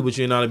for you, but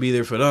you're not to be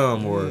there for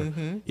them, or, you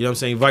know what I'm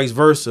saying, vice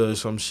versa or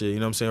some shit, you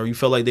know what I'm saying? Or you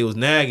felt like they was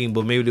nagging,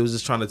 but maybe they was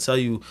just trying to tell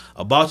you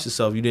about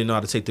yourself. You didn't know how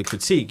to take the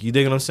critique. You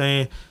dig what I'm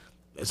saying?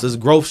 It's just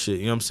growth shit,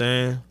 you know what I'm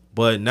saying?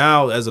 But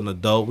now, as an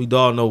adult, we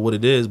all know what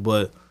it is,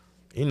 but,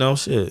 you know,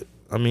 shit.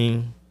 I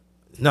mean,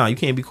 nah, you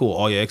can't be cool with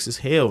all your exes.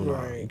 Hell no.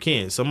 Right. You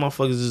can't. Some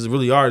motherfuckers just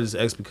really are just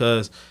ex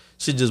because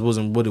shit just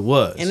wasn't what it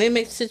was. And they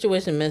make the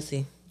situation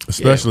messy.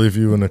 Especially if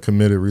you're in a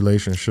committed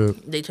relationship.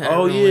 They try to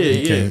Oh, ruin yeah,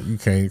 it. You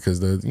can't because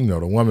the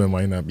woman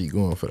might not be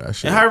going for that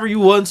shit. And however you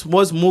once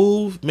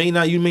moved,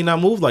 you may not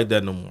move like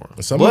that no more.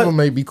 Some of them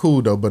may be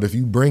cool though, but if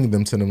you bring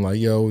them to them like,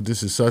 yo,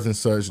 this is such and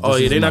such. Oh yeah,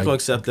 this they're is not my- gonna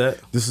accept that.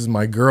 This is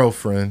my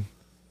girlfriend.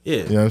 Yeah,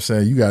 You know what I'm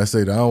saying? You gotta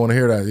say that. I don't want to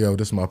hear that. Yo,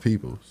 this is my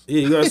people's. yeah,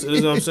 you guys, you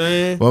know what I'm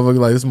saying? Motherfucker,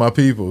 like, this is my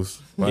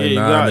people's. Like, Yeah, you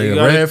nah, got- nigga, you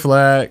got red it.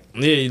 flag.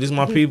 Yeah, this is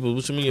my people.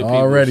 What you mean your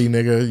peoples? Already,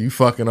 nigga. You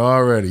fucking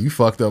already. You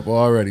fucked up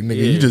already, nigga.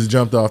 Yeah. You just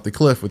jumped off the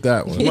cliff with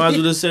that one. You might as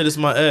well just say this is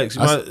my ex.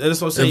 That's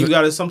what I'm saying. if You it-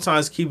 gotta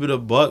sometimes keep it a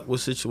buck with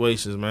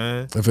situations,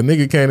 man. If a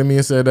nigga came to me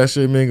and said that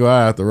shit, man,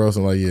 I have to roast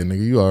him like, yeah,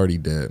 nigga, you already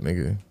dead,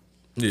 nigga.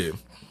 Yeah,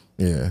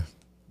 Yeah,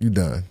 you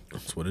done.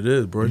 that's what it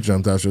is, bro. You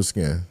jumped out your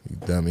skin, you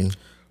dummy.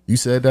 You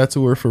said that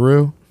to her for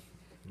real?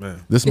 Man,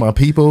 This my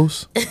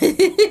peoples?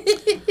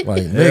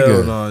 Like, hell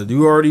nigga. no.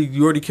 You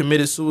already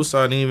committed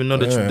suicide and didn't even know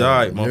that you Yeah,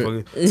 died, yeah.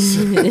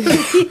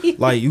 motherfucker.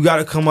 Like you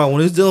gotta come out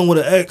when it's dealing with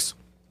an ex.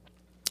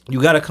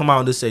 You gotta come out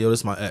and just say, yo, this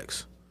is my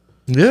ex.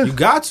 Yeah. You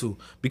got to,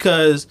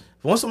 because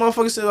once a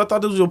motherfucker says, I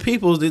thought this was your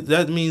people's,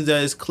 that means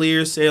that it's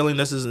clear sailing.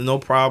 This is no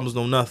problems,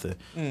 no nothing.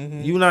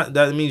 You not,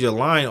 that means you're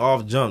lying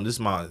off jump. This is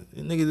my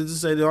nigga.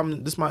 Just say that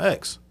this is my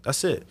ex.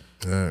 That's it.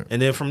 Yeah.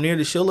 And then from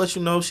there, she'll let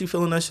you know if she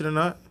feeling that shit or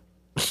not.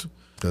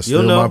 That's You'll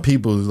still know. my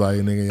peoples. Like,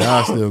 nigga,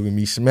 y'all still gonna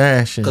be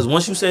smashing. Because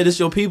once you say this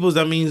your people's,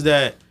 that means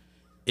that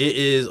it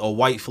is a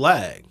white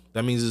flag.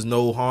 That means there's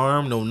no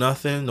harm, no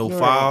nothing, no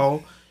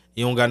foul.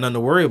 You don't got nothing to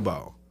worry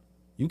about.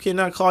 You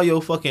cannot call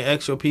your fucking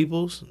ex your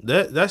people's.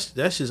 That's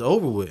just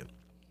over with.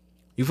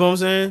 You feel what I'm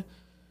saying?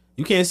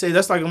 You can't say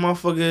that's like a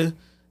motherfucker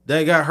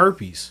that got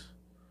herpes.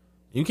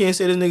 You can't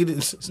say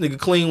this nigga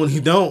clean when he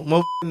don't.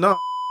 Motherfucker, no.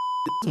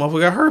 This motherfucker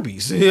got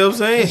herpes. You know what I'm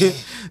saying?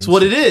 It's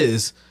what it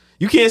is.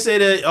 You can't say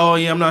that, oh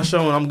yeah, I'm not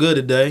showing, I'm good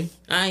today.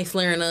 I ain't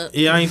flaring up.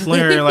 Yeah, I ain't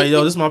flaring like,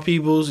 yo, this my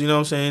people's, you know what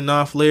I'm saying?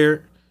 Nah,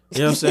 flare. You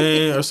know what I'm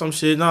saying? Or some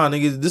shit. Nah,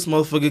 nigga, this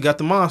motherfucker got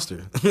the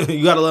monster.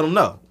 You gotta let him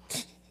know.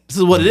 This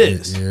is what it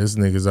is. Yeah, this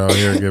niggas out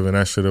here giving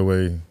that shit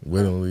away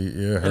willingly.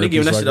 Yeah, And they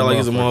giving that shit out like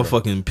it's a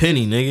motherfucker. motherfucking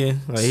penny, nigga.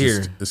 Like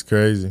here. It's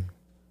crazy.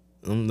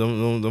 Them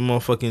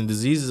motherfucking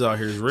diseases out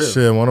here is real.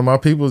 Shit, one of my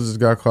people just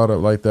got caught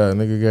up like that.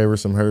 Nigga gave her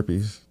some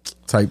herpes.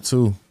 Type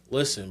 2.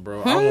 Listen,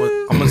 bro,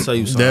 I'm gonna tell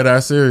you something. Dead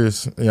ass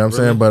serious. You know what I'm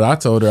saying? But I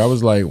told her, I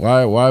was like,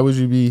 why would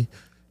you be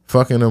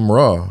fucking them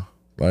raw?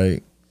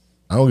 Like,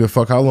 I don't give a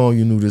fuck how long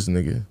you knew this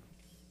nigga.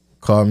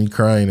 Called me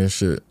crying and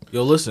shit.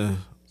 Yo, listen.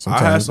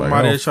 Sometimes I had it's like, somebody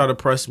I that don't- tried to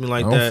press me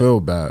like I don't that. feel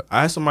bad.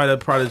 I had somebody that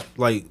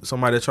probably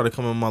somebody that tried to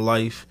come in my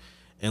life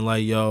and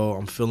like, yo,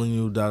 I'm feeling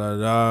you, da da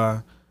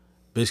da.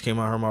 Bitch came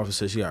out her mouth and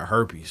said she got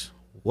herpes.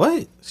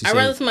 What? She I'd said-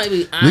 rather somebody be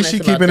honest. At least she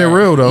about keeping it that.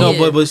 real, though. No,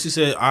 Yeah. but she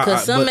said,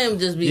 Because some but- men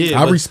just be.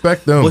 yeah, I but-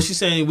 respect them. But she's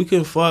saying we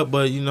can fuck,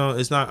 but you know,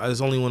 it's not.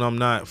 It's only when I'm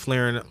not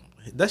flaring.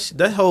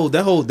 That whole I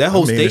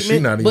mean, she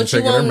statement. not even But you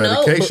taking her won't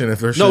know, medication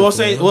if her shit. No, what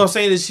I'm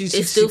saying is she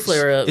still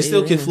flare up, It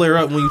still can yeah. flare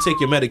up when you take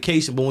your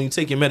medication, but when you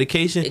take your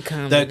medication, It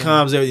that calms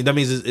calms everything. That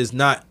means it's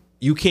not.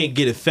 You can't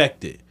get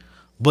affected,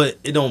 but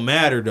it don't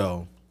matter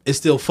though. it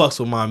still fucks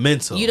with my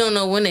mental. You don't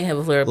know when they have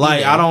a flare up.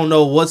 Like, I don't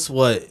know what's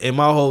what. And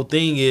my whole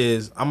thing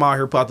is, I'm out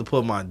here about to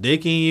put my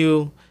dick in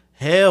you.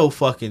 Hell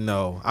fucking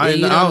no. I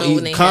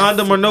don't eat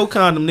condom or no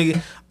condom,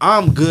 nigga.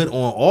 I'm good on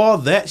all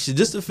that shit.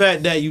 Just the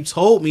fact that you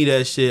told me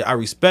that shit, I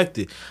respect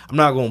it. I'm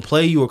not gonna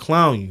play you or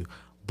clown you.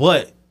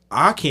 But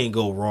I can't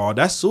go raw.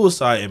 That's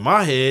suicide in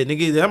my head,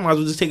 nigga. I might as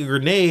well just take a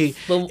grenade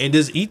and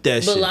just eat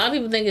that shit. But a lot of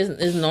people think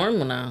it's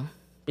normal now.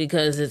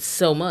 Because it's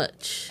so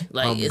much,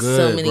 like I'm it's good,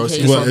 so many bro.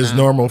 cases. What is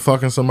normal?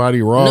 Fucking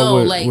somebody raw?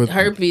 No, with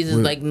herpes is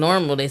like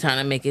normal. They trying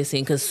to make it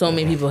seem because so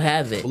many people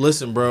have it.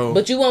 Listen, bro.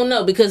 But you won't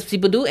know because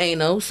people do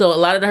anal. So a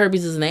lot of the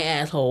herpes is in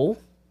their asshole,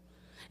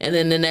 and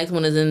then the next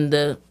one is in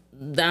the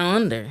down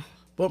under.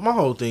 But my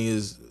whole thing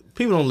is,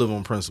 people don't live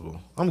on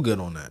principle. I'm good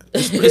on that.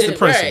 It's the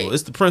principle. Right.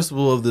 It's the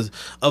principle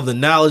of the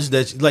knowledge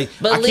that you, like.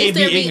 But I at least can't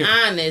they're be being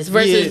ignorant. honest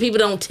versus Yeah. people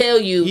don't tell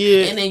you,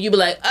 Yeah. and then you be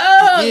like,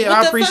 oh, Yeah, what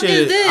I the appreciate fuck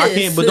is it. this? I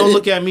can't, but don't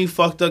look at me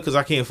fucked up because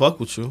I can't fuck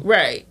with you.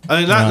 Right, I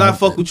mean, not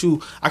fuck with you.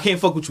 I can't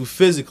fuck with you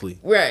physically.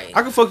 right.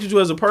 I can fuck with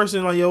you as a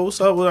person. Like, yo, what's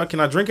up? Can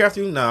I drink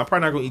after you? Nah, I'm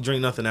probably not gonna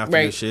drink nothing after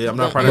Right. this shit. I'm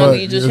not Don't- probably. don't Not,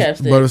 need just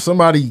chapstick. but if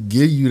somebody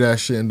give you that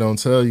shit and don't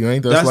tell you,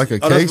 ain't that like a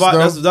case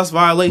though? That's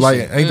violation.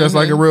 Like, ain't that's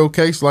like a real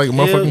case? Like, a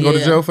motherfucker can go to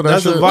Yeah. jail for that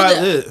That's a shit. violation.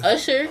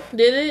 Usher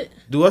did it.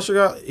 Do Usher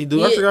got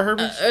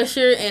herpes?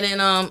 Usher and then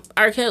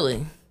R.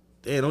 Kelly.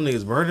 Damn, them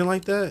niggas burning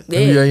like that. Yeah.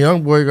 NBA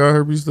young boy got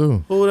herpes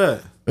too. Who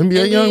that?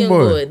 NBA young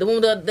boy. The one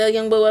with that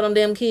young boy with them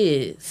damn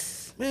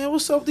kids. Man,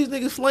 what's up with these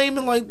niggas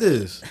flaming like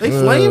this? They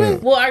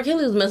flaming? Well, R.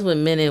 Kelly was messing with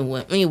men and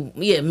women. I mean,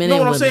 yeah, men You know and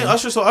what I'm women.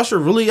 saying? Usher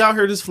really out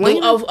here just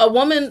flaming? A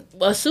woman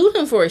sued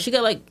him for it. She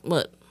got like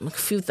a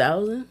few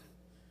thousand,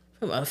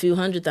 a few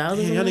 100,000.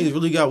 Man, y'all niggas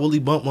really got Willie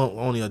Bump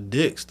on your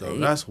dicks though.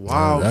 That's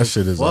wild. That as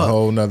shit is fuck. a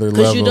whole nother level.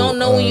 Because you don't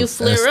know when you of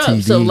flare up.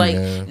 STD, So, like,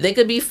 man. they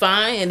could be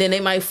fine, and then they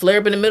might flare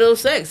up in the middle of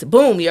sex.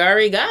 Boom, you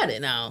already got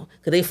it now.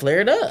 Because they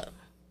flared up.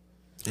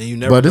 And you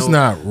never But it's know.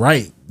 not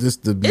right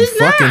just to be It's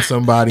fucking not.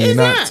 somebody It's and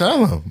not not.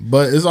 tell them.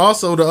 But it's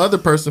also the other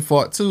person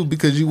fault too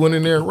because you went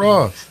in there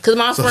raw. Because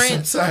my So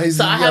friend, sometimes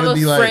so you I have gotta a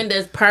be like- friend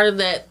that's part of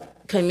that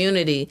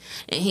community,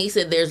 and he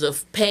said there's a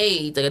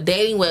page, like a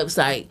dating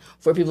website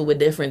for people with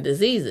different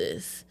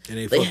diseases. And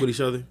they fuck with each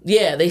other?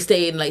 Yeah, they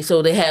stay in like,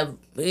 so they have,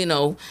 you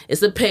know,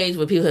 it's a page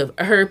where people have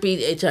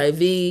herpes,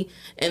 HIV,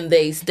 and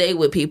they stay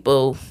with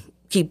people,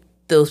 keep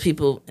those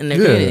people in their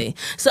Yeah. community.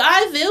 So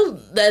I feel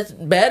that's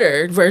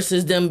better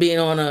versus them being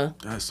on a,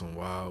 That's some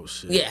wild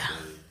shit. yeah.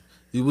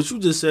 Dude, what you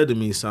just said to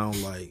me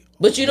sound like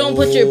But you don't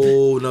put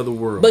your, another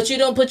world. but you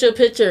don't put your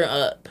picture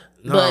up.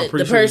 No, I'm but the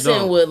pretty sure you person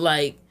don't. would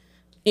like,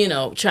 you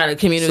know, try to So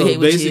communicate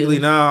with you. basically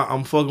now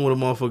I'm fucking with a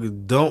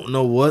motherfucker don't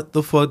know what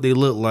the fuck they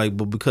look like,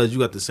 but because you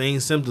got the same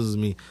symptoms as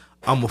me,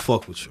 I'ma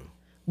fuck with you.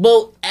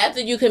 But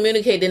after you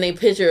communicate, then their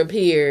picture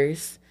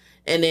appears,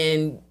 and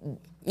then,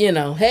 you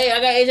know, hey, I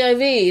got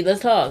HIV.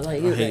 Let's talk.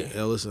 Like,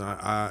 Listen,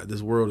 I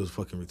this world is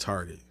fucking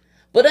retarded.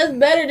 but that's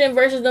better than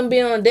versus them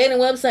being on a dating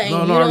website. And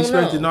No, you I don't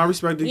respect know. it. No, I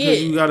respect it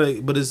because Yeah. you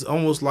gotta. But it's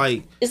almost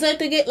like It's like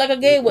like a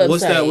gay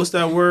website. what's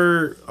that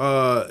word?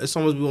 It's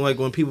almost like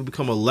when people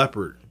become a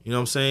leopard. You know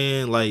what I'm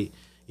saying? Like,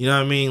 you know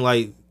what I mean?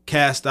 Like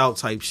cast out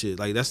type shit.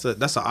 Like that's an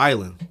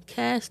island.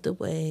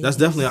 Castaway. That's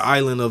definitely an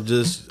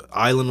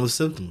island of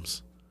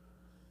symptoms.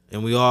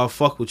 And we all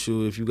fuck with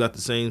you if you got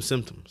the same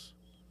symptoms.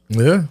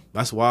 Yeah.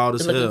 That's wild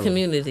as It's like a hell.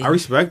 community. I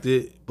respect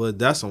it, but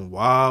that's some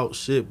wild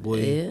shit, boy.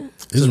 Yeah.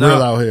 It's So real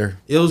now- out here.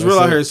 It was That's real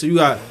out it. here. So you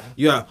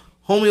got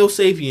Homo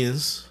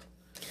sapiens,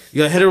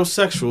 you got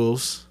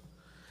heterosexuals,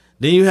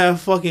 then you have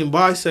fucking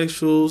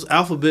bisexuals,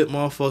 alphabet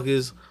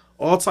motherfuckers,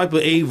 all type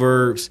of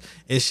averbs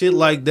and shit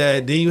like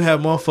that. Then you have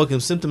motherfucking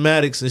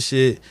symptomatics and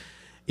shit.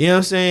 You know what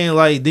I'm saying?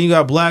 Like then you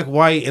got black,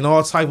 white, and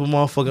all type of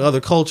motherfucking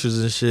other cultures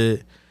and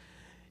shit.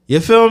 You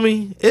feel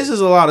me? It's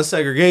just a lot of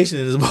segregation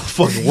in this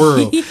motherfucking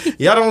world.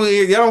 y'all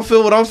don't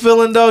feel what I'm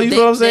feeling though. You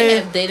feel what I'm They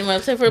saying? have dating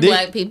website for Then-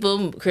 black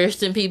people,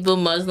 Christian people,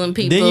 Muslim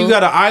people. Then you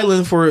got an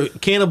island for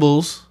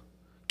cannibals,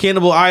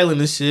 Cannibal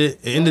Island and shit,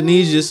 in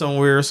Indonesia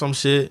somewhere or some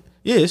shit.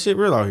 Yeah, this shit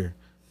real out here.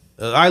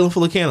 An island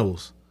full of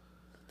cannibals.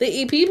 They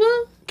eat people?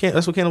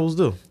 That's what cannibals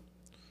do.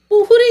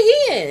 Well, who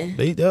they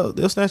eating?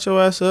 They'll snatch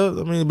your ass up.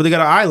 I mean, but they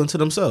got an island to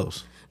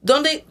themselves.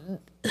 Don't they?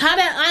 How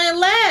that iron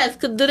last?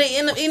 Cause do they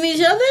end up eating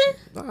each other?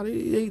 Nah,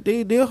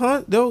 they'll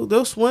hunt.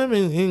 They'll swim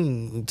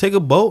and take a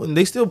boat, and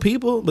they still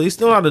people, but they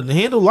still know how to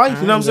handle life.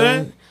 You know what I'm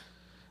saying?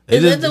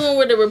 Is that the one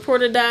where the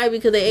reporter died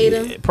because they ate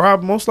him?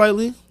 Probably most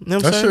likely. You know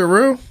what I'm That saying? shit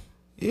real?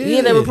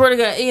 Yeah, the reporter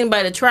got eaten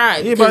by the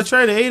tribe. Yeah, by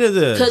trying to ate of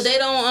this. Because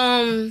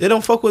they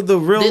don't fuck with the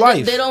real they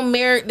life. They don't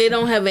merit. They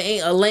don't have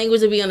a language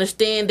that we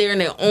understand. They're in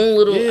their own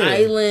little Yeah.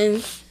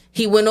 island.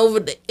 He went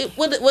over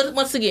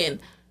once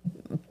again.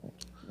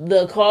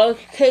 The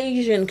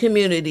Caucasian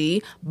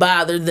community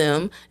bothered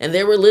them, and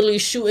they were literally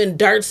shooting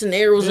darts and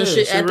arrows and Yeah,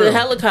 shit shit at real. the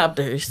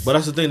helicopters. But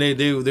that's the thing.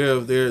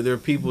 They're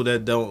people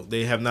that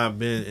they have not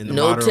been in the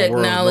No modern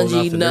technology,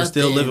 world. They're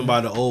still nothing. living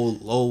by the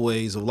old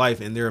ways of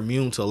life, and they're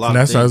immune to a lot And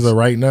of that's things. as of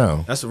right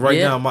now. That's right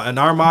Yeah. now. In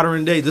our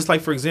modern day, just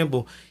like for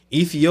example,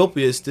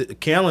 Ethiopia's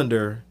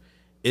calendar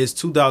is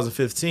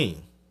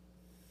 2015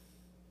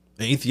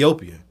 in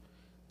Ethiopia.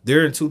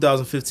 They're in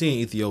 2015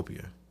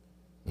 Ethiopia.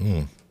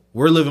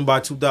 We're living by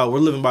 2000. We're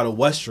living by the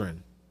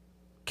Western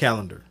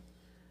calendar.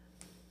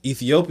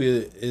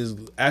 Ethiopia is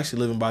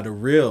actually living by the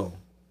real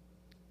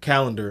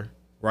calendar,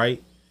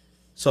 right?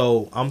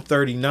 So I'm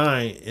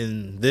 39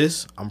 in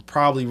this. I'm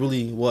probably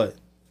really what?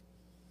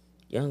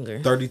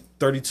 Younger.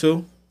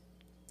 32?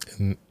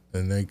 And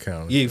they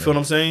count. Yeah, you feel what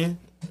I'm saying?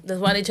 That's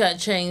why they try to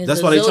change That's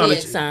the why they zodiac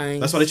trying to. signs.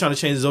 That's why they trying to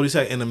change the zodiac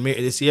sign in the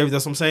mirror. See everything.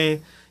 That's what I'm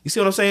saying. You see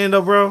what I'm saying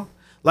though, bro?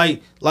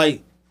 Like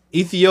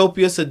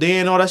Ethiopia,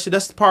 Sudan, all that shit.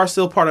 That's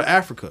still part of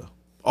Africa.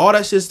 All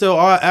that shit's still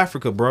all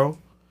Africa, bro.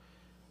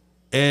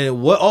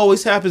 And what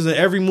always happens in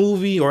every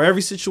movie or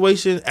every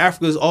situation,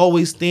 Africa is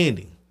always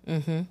standing.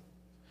 Mm-hmm.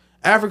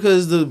 Africa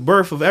is the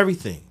birth of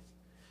everything.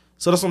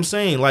 So that's what I'm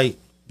saying. Like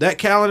that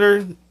calendar,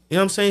 you know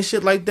what I'm saying?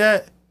 Shit like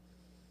that.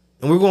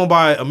 And we're going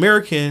by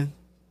American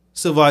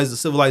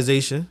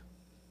civilization,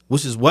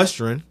 which is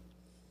Western.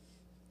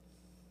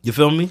 You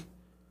feel me?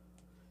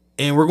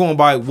 And we're going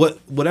by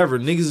whatever.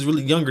 Niggas is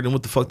really younger than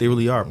what the fuck they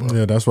really are, bro.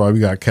 Yeah, that's why we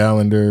got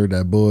calendar,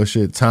 that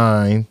bullshit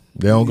time.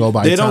 They don't go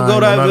by They don't time, go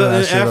none of that that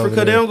in shit over Africa.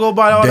 there. They don't go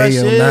by all that Day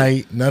or shit.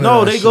 night, none of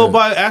no, that they go shit.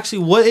 by actually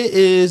what it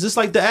is. It's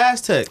like the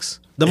Aztecs,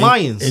 the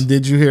Mayans. And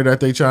did you hear that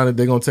they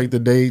gonna take the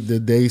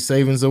day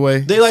savings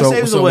away? They like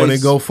savings so away. when they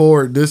go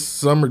forward this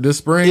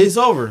spring, It's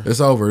over. It's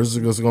over. It's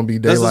gonna be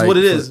daylight. That's just what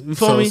it is. You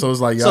feel me? So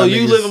it's like so y'all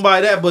you niggas- living by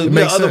that, but it the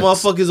makes other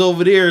sense. motherfuckers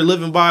over there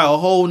living by a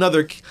whole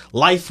nother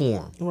life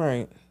form.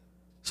 Right.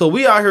 So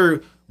we out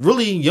here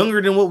really younger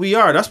than what we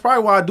are. That's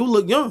probably why I do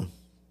look young.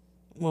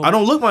 Well, I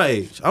don't look my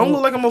age. I don't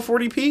look like I'm a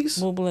 40 piece.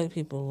 Well, black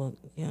people look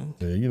young.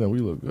 Yeah, you know we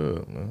look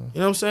good, man. You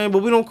know what I'm saying? But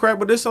we don't crack.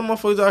 But there's some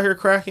motherfuckers out here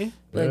cracking.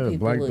 Black Yeah, people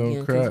black look don't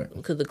young crack.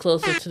 because the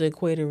closer to the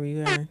equator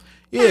we are.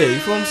 Yeah, you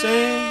feel what I'm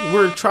saying?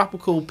 We're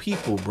tropical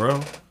people,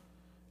 bro.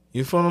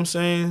 You feel what I'm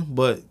saying?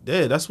 But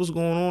yeah, that's what's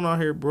going on out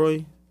here,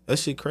 bro. That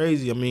shit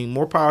crazy. I mean,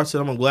 more power to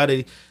them. I'm glad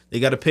they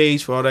got a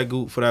page for all that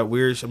that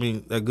weird.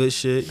 That good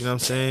shit. You know what I'm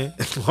saying?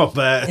 My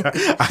bad.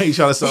 I ain't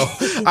trying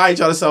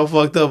to sound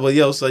fucked up, but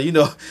yo, so you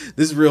know,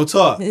 this is real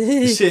talk.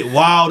 This shit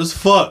wild as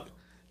fuck.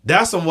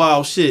 That's some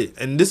wild shit,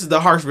 and this is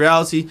the harsh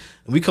reality,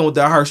 and we come with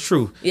that harsh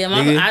truth. Yeah,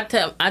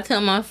 I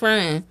tell my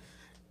friend,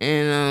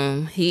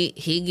 and he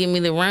give me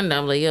the rundown.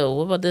 I'm like, yo,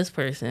 what about this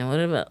person? What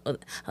about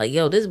like,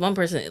 yo, this one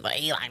person? Like,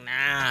 he like,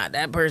 nah,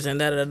 that person,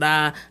 da da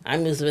da.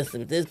 I'm just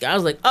with this guy. I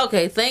was like,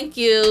 okay, thank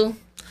you.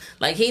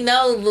 Like he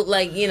knows,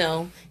 like you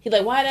know, he's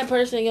like, why that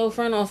person your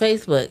friend on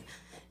Facebook?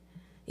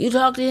 You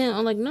talk to him?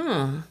 I'm like,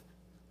 nah.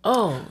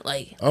 Oh,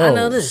 like I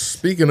know this.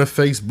 Speaking of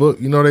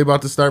Facebook, you know they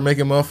about to start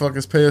making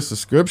motherfuckers pay a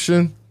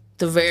subscription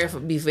To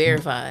be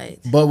verified.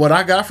 But what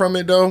I got from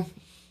it though,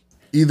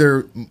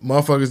 either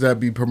motherfuckers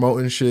that be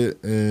promoting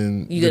shit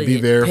and You to gotta be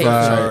get paid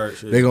verified,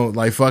 for it. they gonna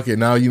like fuck it.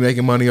 Now you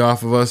making money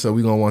off of us, so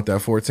we gonna want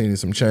that 14 and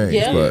some change.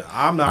 Yeah. But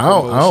I'm not. I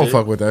don't promoting shit.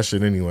 fuck with that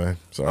shit anyway.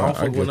 So I don't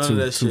fuck I with get none of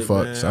that two shit,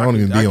 fucks. man. I don't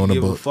even be on the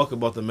give a book. fuck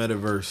about the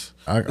metaverse.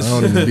 I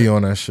don't even be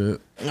on that shit.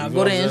 Now You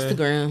go know to what I'm saying?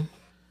 Instagram.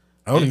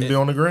 I don't even be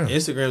on the gram.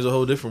 Instagram's a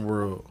whole different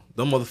world.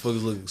 Them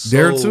motherfuckers look so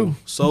There too.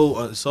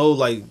 so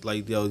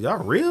like yo,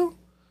 y'all real?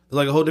 It's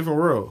like a whole different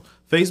world.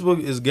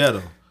 Facebook is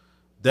ghetto.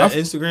 That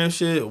Instagram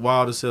shit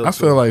wild as hell. I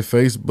feel like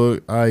Facebook,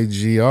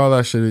 IG, all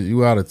that shit,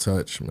 you out of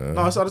touch, man.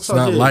 No, it's out of It's touch,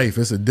 not yeah. life.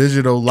 It's a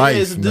digital life,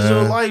 it's a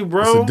digital man. life,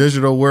 bro. It's a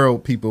digital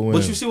world people in.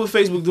 But you see what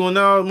Facebook doing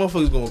now?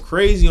 Motherfuckers going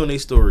crazy on their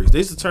stories. They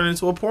used to turn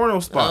into a porno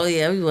spot. Oh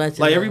yeah, we watching.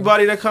 Like that.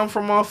 everybody that come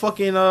from my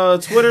fucking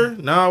Twitter,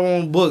 now I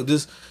won't book.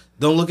 Just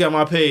don't look at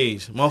my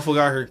page. Motherfucker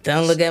out here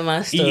Don't look at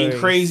my story. eating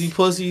crazy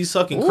pussy,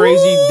 sucking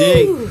crazy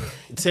dick,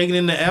 taking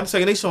in the I'm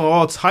taking they showing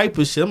all type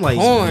of shit. I'm like,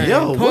 Porn,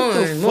 yo, what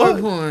the more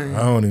fuck? porn.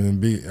 I don't I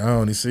be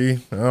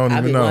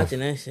even know. watching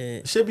that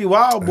shit. Shit be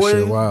wild, That boy.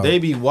 shit wild. They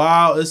be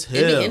wild as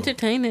hell. It be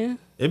entertaining.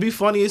 It be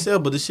funny as hell,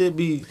 but the shit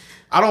be.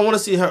 I don't want to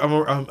see her.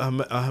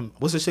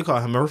 What's the shit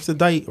called?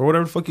 Hermaphrodite or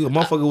whatever the fuck you a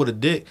motherfucker with a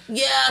dick.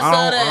 Yeah, I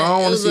saw that. I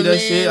don't want to see that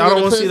shit. I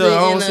don't want to see that. I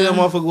don't want to see that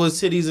motherfucker with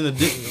titties and a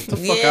dick. Get the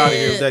fuck out of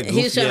here with that goofy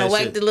He was trying to ass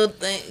whack shit. the little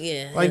thing.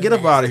 Yeah. Like, get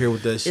up out of here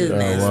with that shit. It's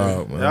nasty.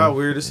 Wow, man. Y'all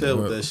weird as hell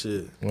with that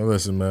shit. Well,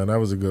 listen, man, that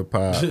was a good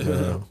pod,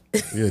 man.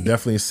 Yeah,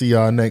 definitely see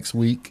y'all next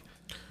week.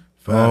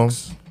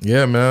 Facts.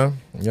 Yeah, man.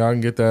 Y'all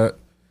can get that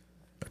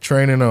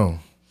training on.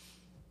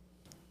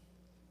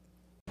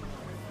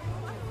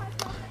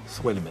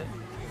 So wait a minute.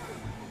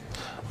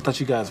 I thought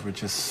you guys were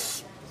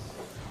just,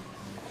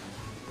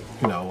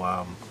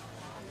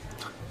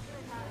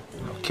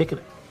 kicking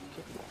it.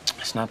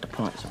 That's not the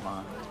point,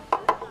 Savon.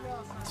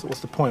 So what's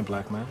the point,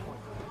 black man?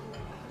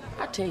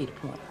 I'll tell you the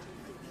point.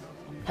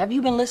 Have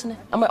you been listening?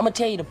 I'm gonna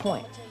tell you the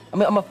point. I'm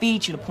gonna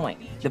feed you the point.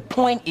 The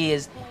point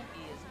is,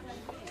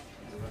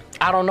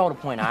 I don't know the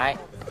point, all right?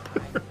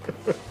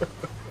 It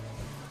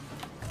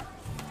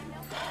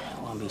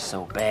won't be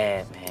so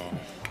bad, man.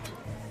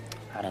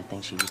 I didn't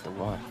think she was the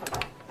one.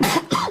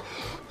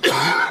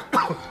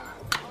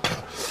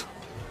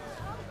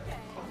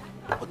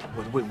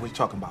 What are you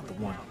talking about, the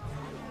one?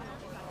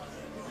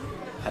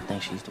 I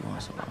think she's the one,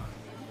 Savon.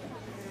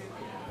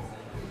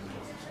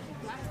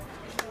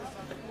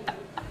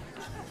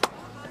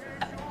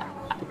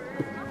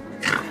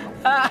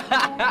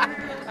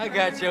 I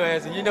got your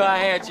ass, and you know I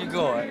had you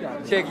going.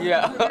 Check you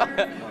out.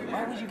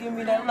 Why would you give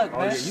me that look,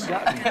 man? Oh, yeah, you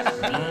got me.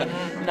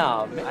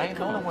 Nah, man. I ain't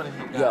the only one to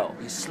hit that. Yo,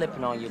 you're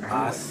slipping on your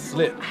I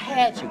slipped. I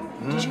had you.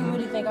 Did you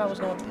really think I was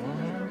going to?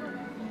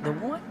 The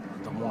one?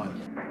 The one.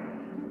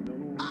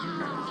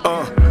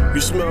 You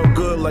smell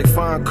good like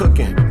fine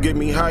cooking. Get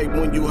me hype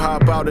when you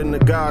hop out and the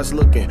guys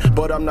looking.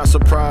 But I'm not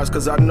surprised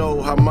cause I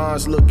know how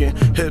mine's looking.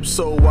 Hips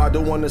so wide,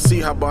 don't wanna see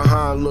how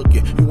behind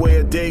looking. You wear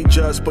a day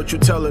just, but you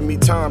telling me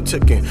time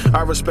ticking.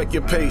 I respect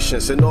your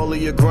patience and all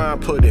of your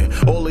grind put in.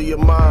 All of your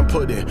mind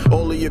put in,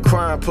 all of your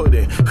crime put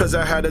in. Cause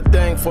I had a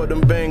thing for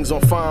them bangs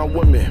on fine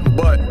women.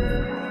 But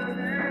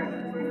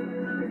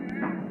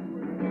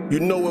you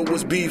know it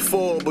was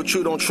before, but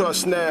you don't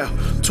trust now.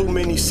 Too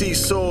many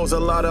seesaws, a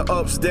lot of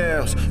ups,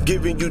 downs.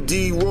 Giving you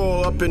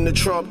D-Raw up in the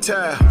Trump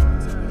Tower.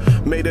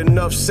 Made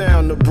enough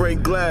sound to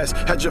break glass.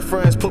 Had your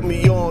friends put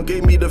me on,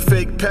 gave me the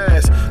fake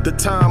pass. The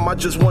time I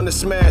just wanna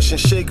smash and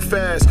shake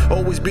fast.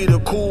 Always be the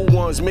cool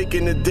ones,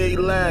 making the day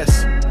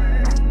last.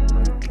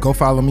 Go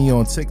follow me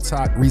on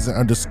TikTok,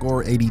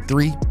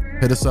 Reason_83.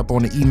 Hit us up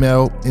on the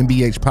email,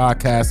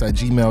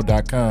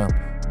 nbhpodcast@gmail.com.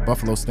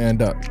 Buffalo,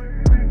 stand up.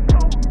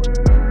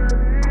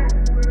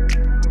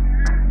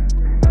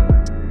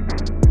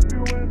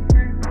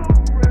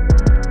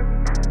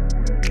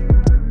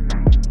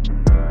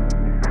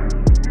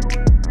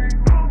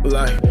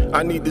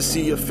 I need to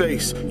see your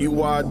face,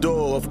 you I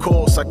adore. Of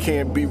course I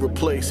can't be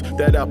replaced.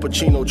 That Al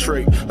Pacino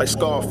trait, like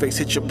Scarface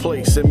hit your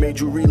place and made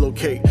you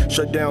relocate.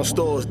 Shut down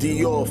stores,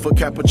 Dior for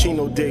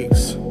cappuccino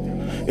dates.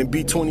 And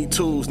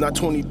B22s, not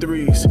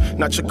 23s.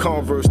 Not your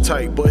Converse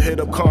type, but hit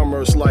up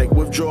commerce like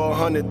withdraw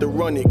 100 to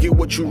run it. Get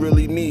what you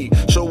really need,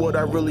 show what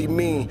I really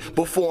mean.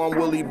 Before I'm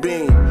Willie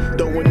Bean,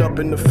 throwing up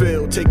in the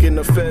field, taking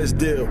the Fez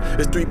deal.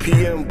 It's 3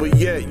 p.m., but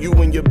yet you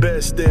in your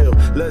bed still.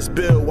 Let's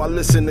build while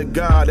listen to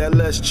God, that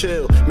let's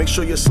chill. Make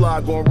sure your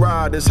slide gon'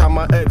 ride, is how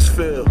my ex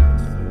feel.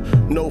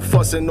 No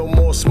fussing, no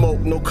more smoke,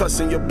 no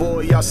cussing your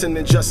boy. Y'all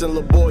sending Justin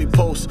LeBoy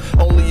posts.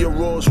 Only your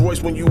Rolls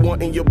Royce when you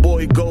wantin' your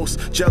boy ghost.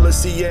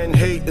 Jealousy and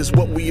hate is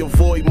what we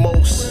avoid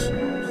most.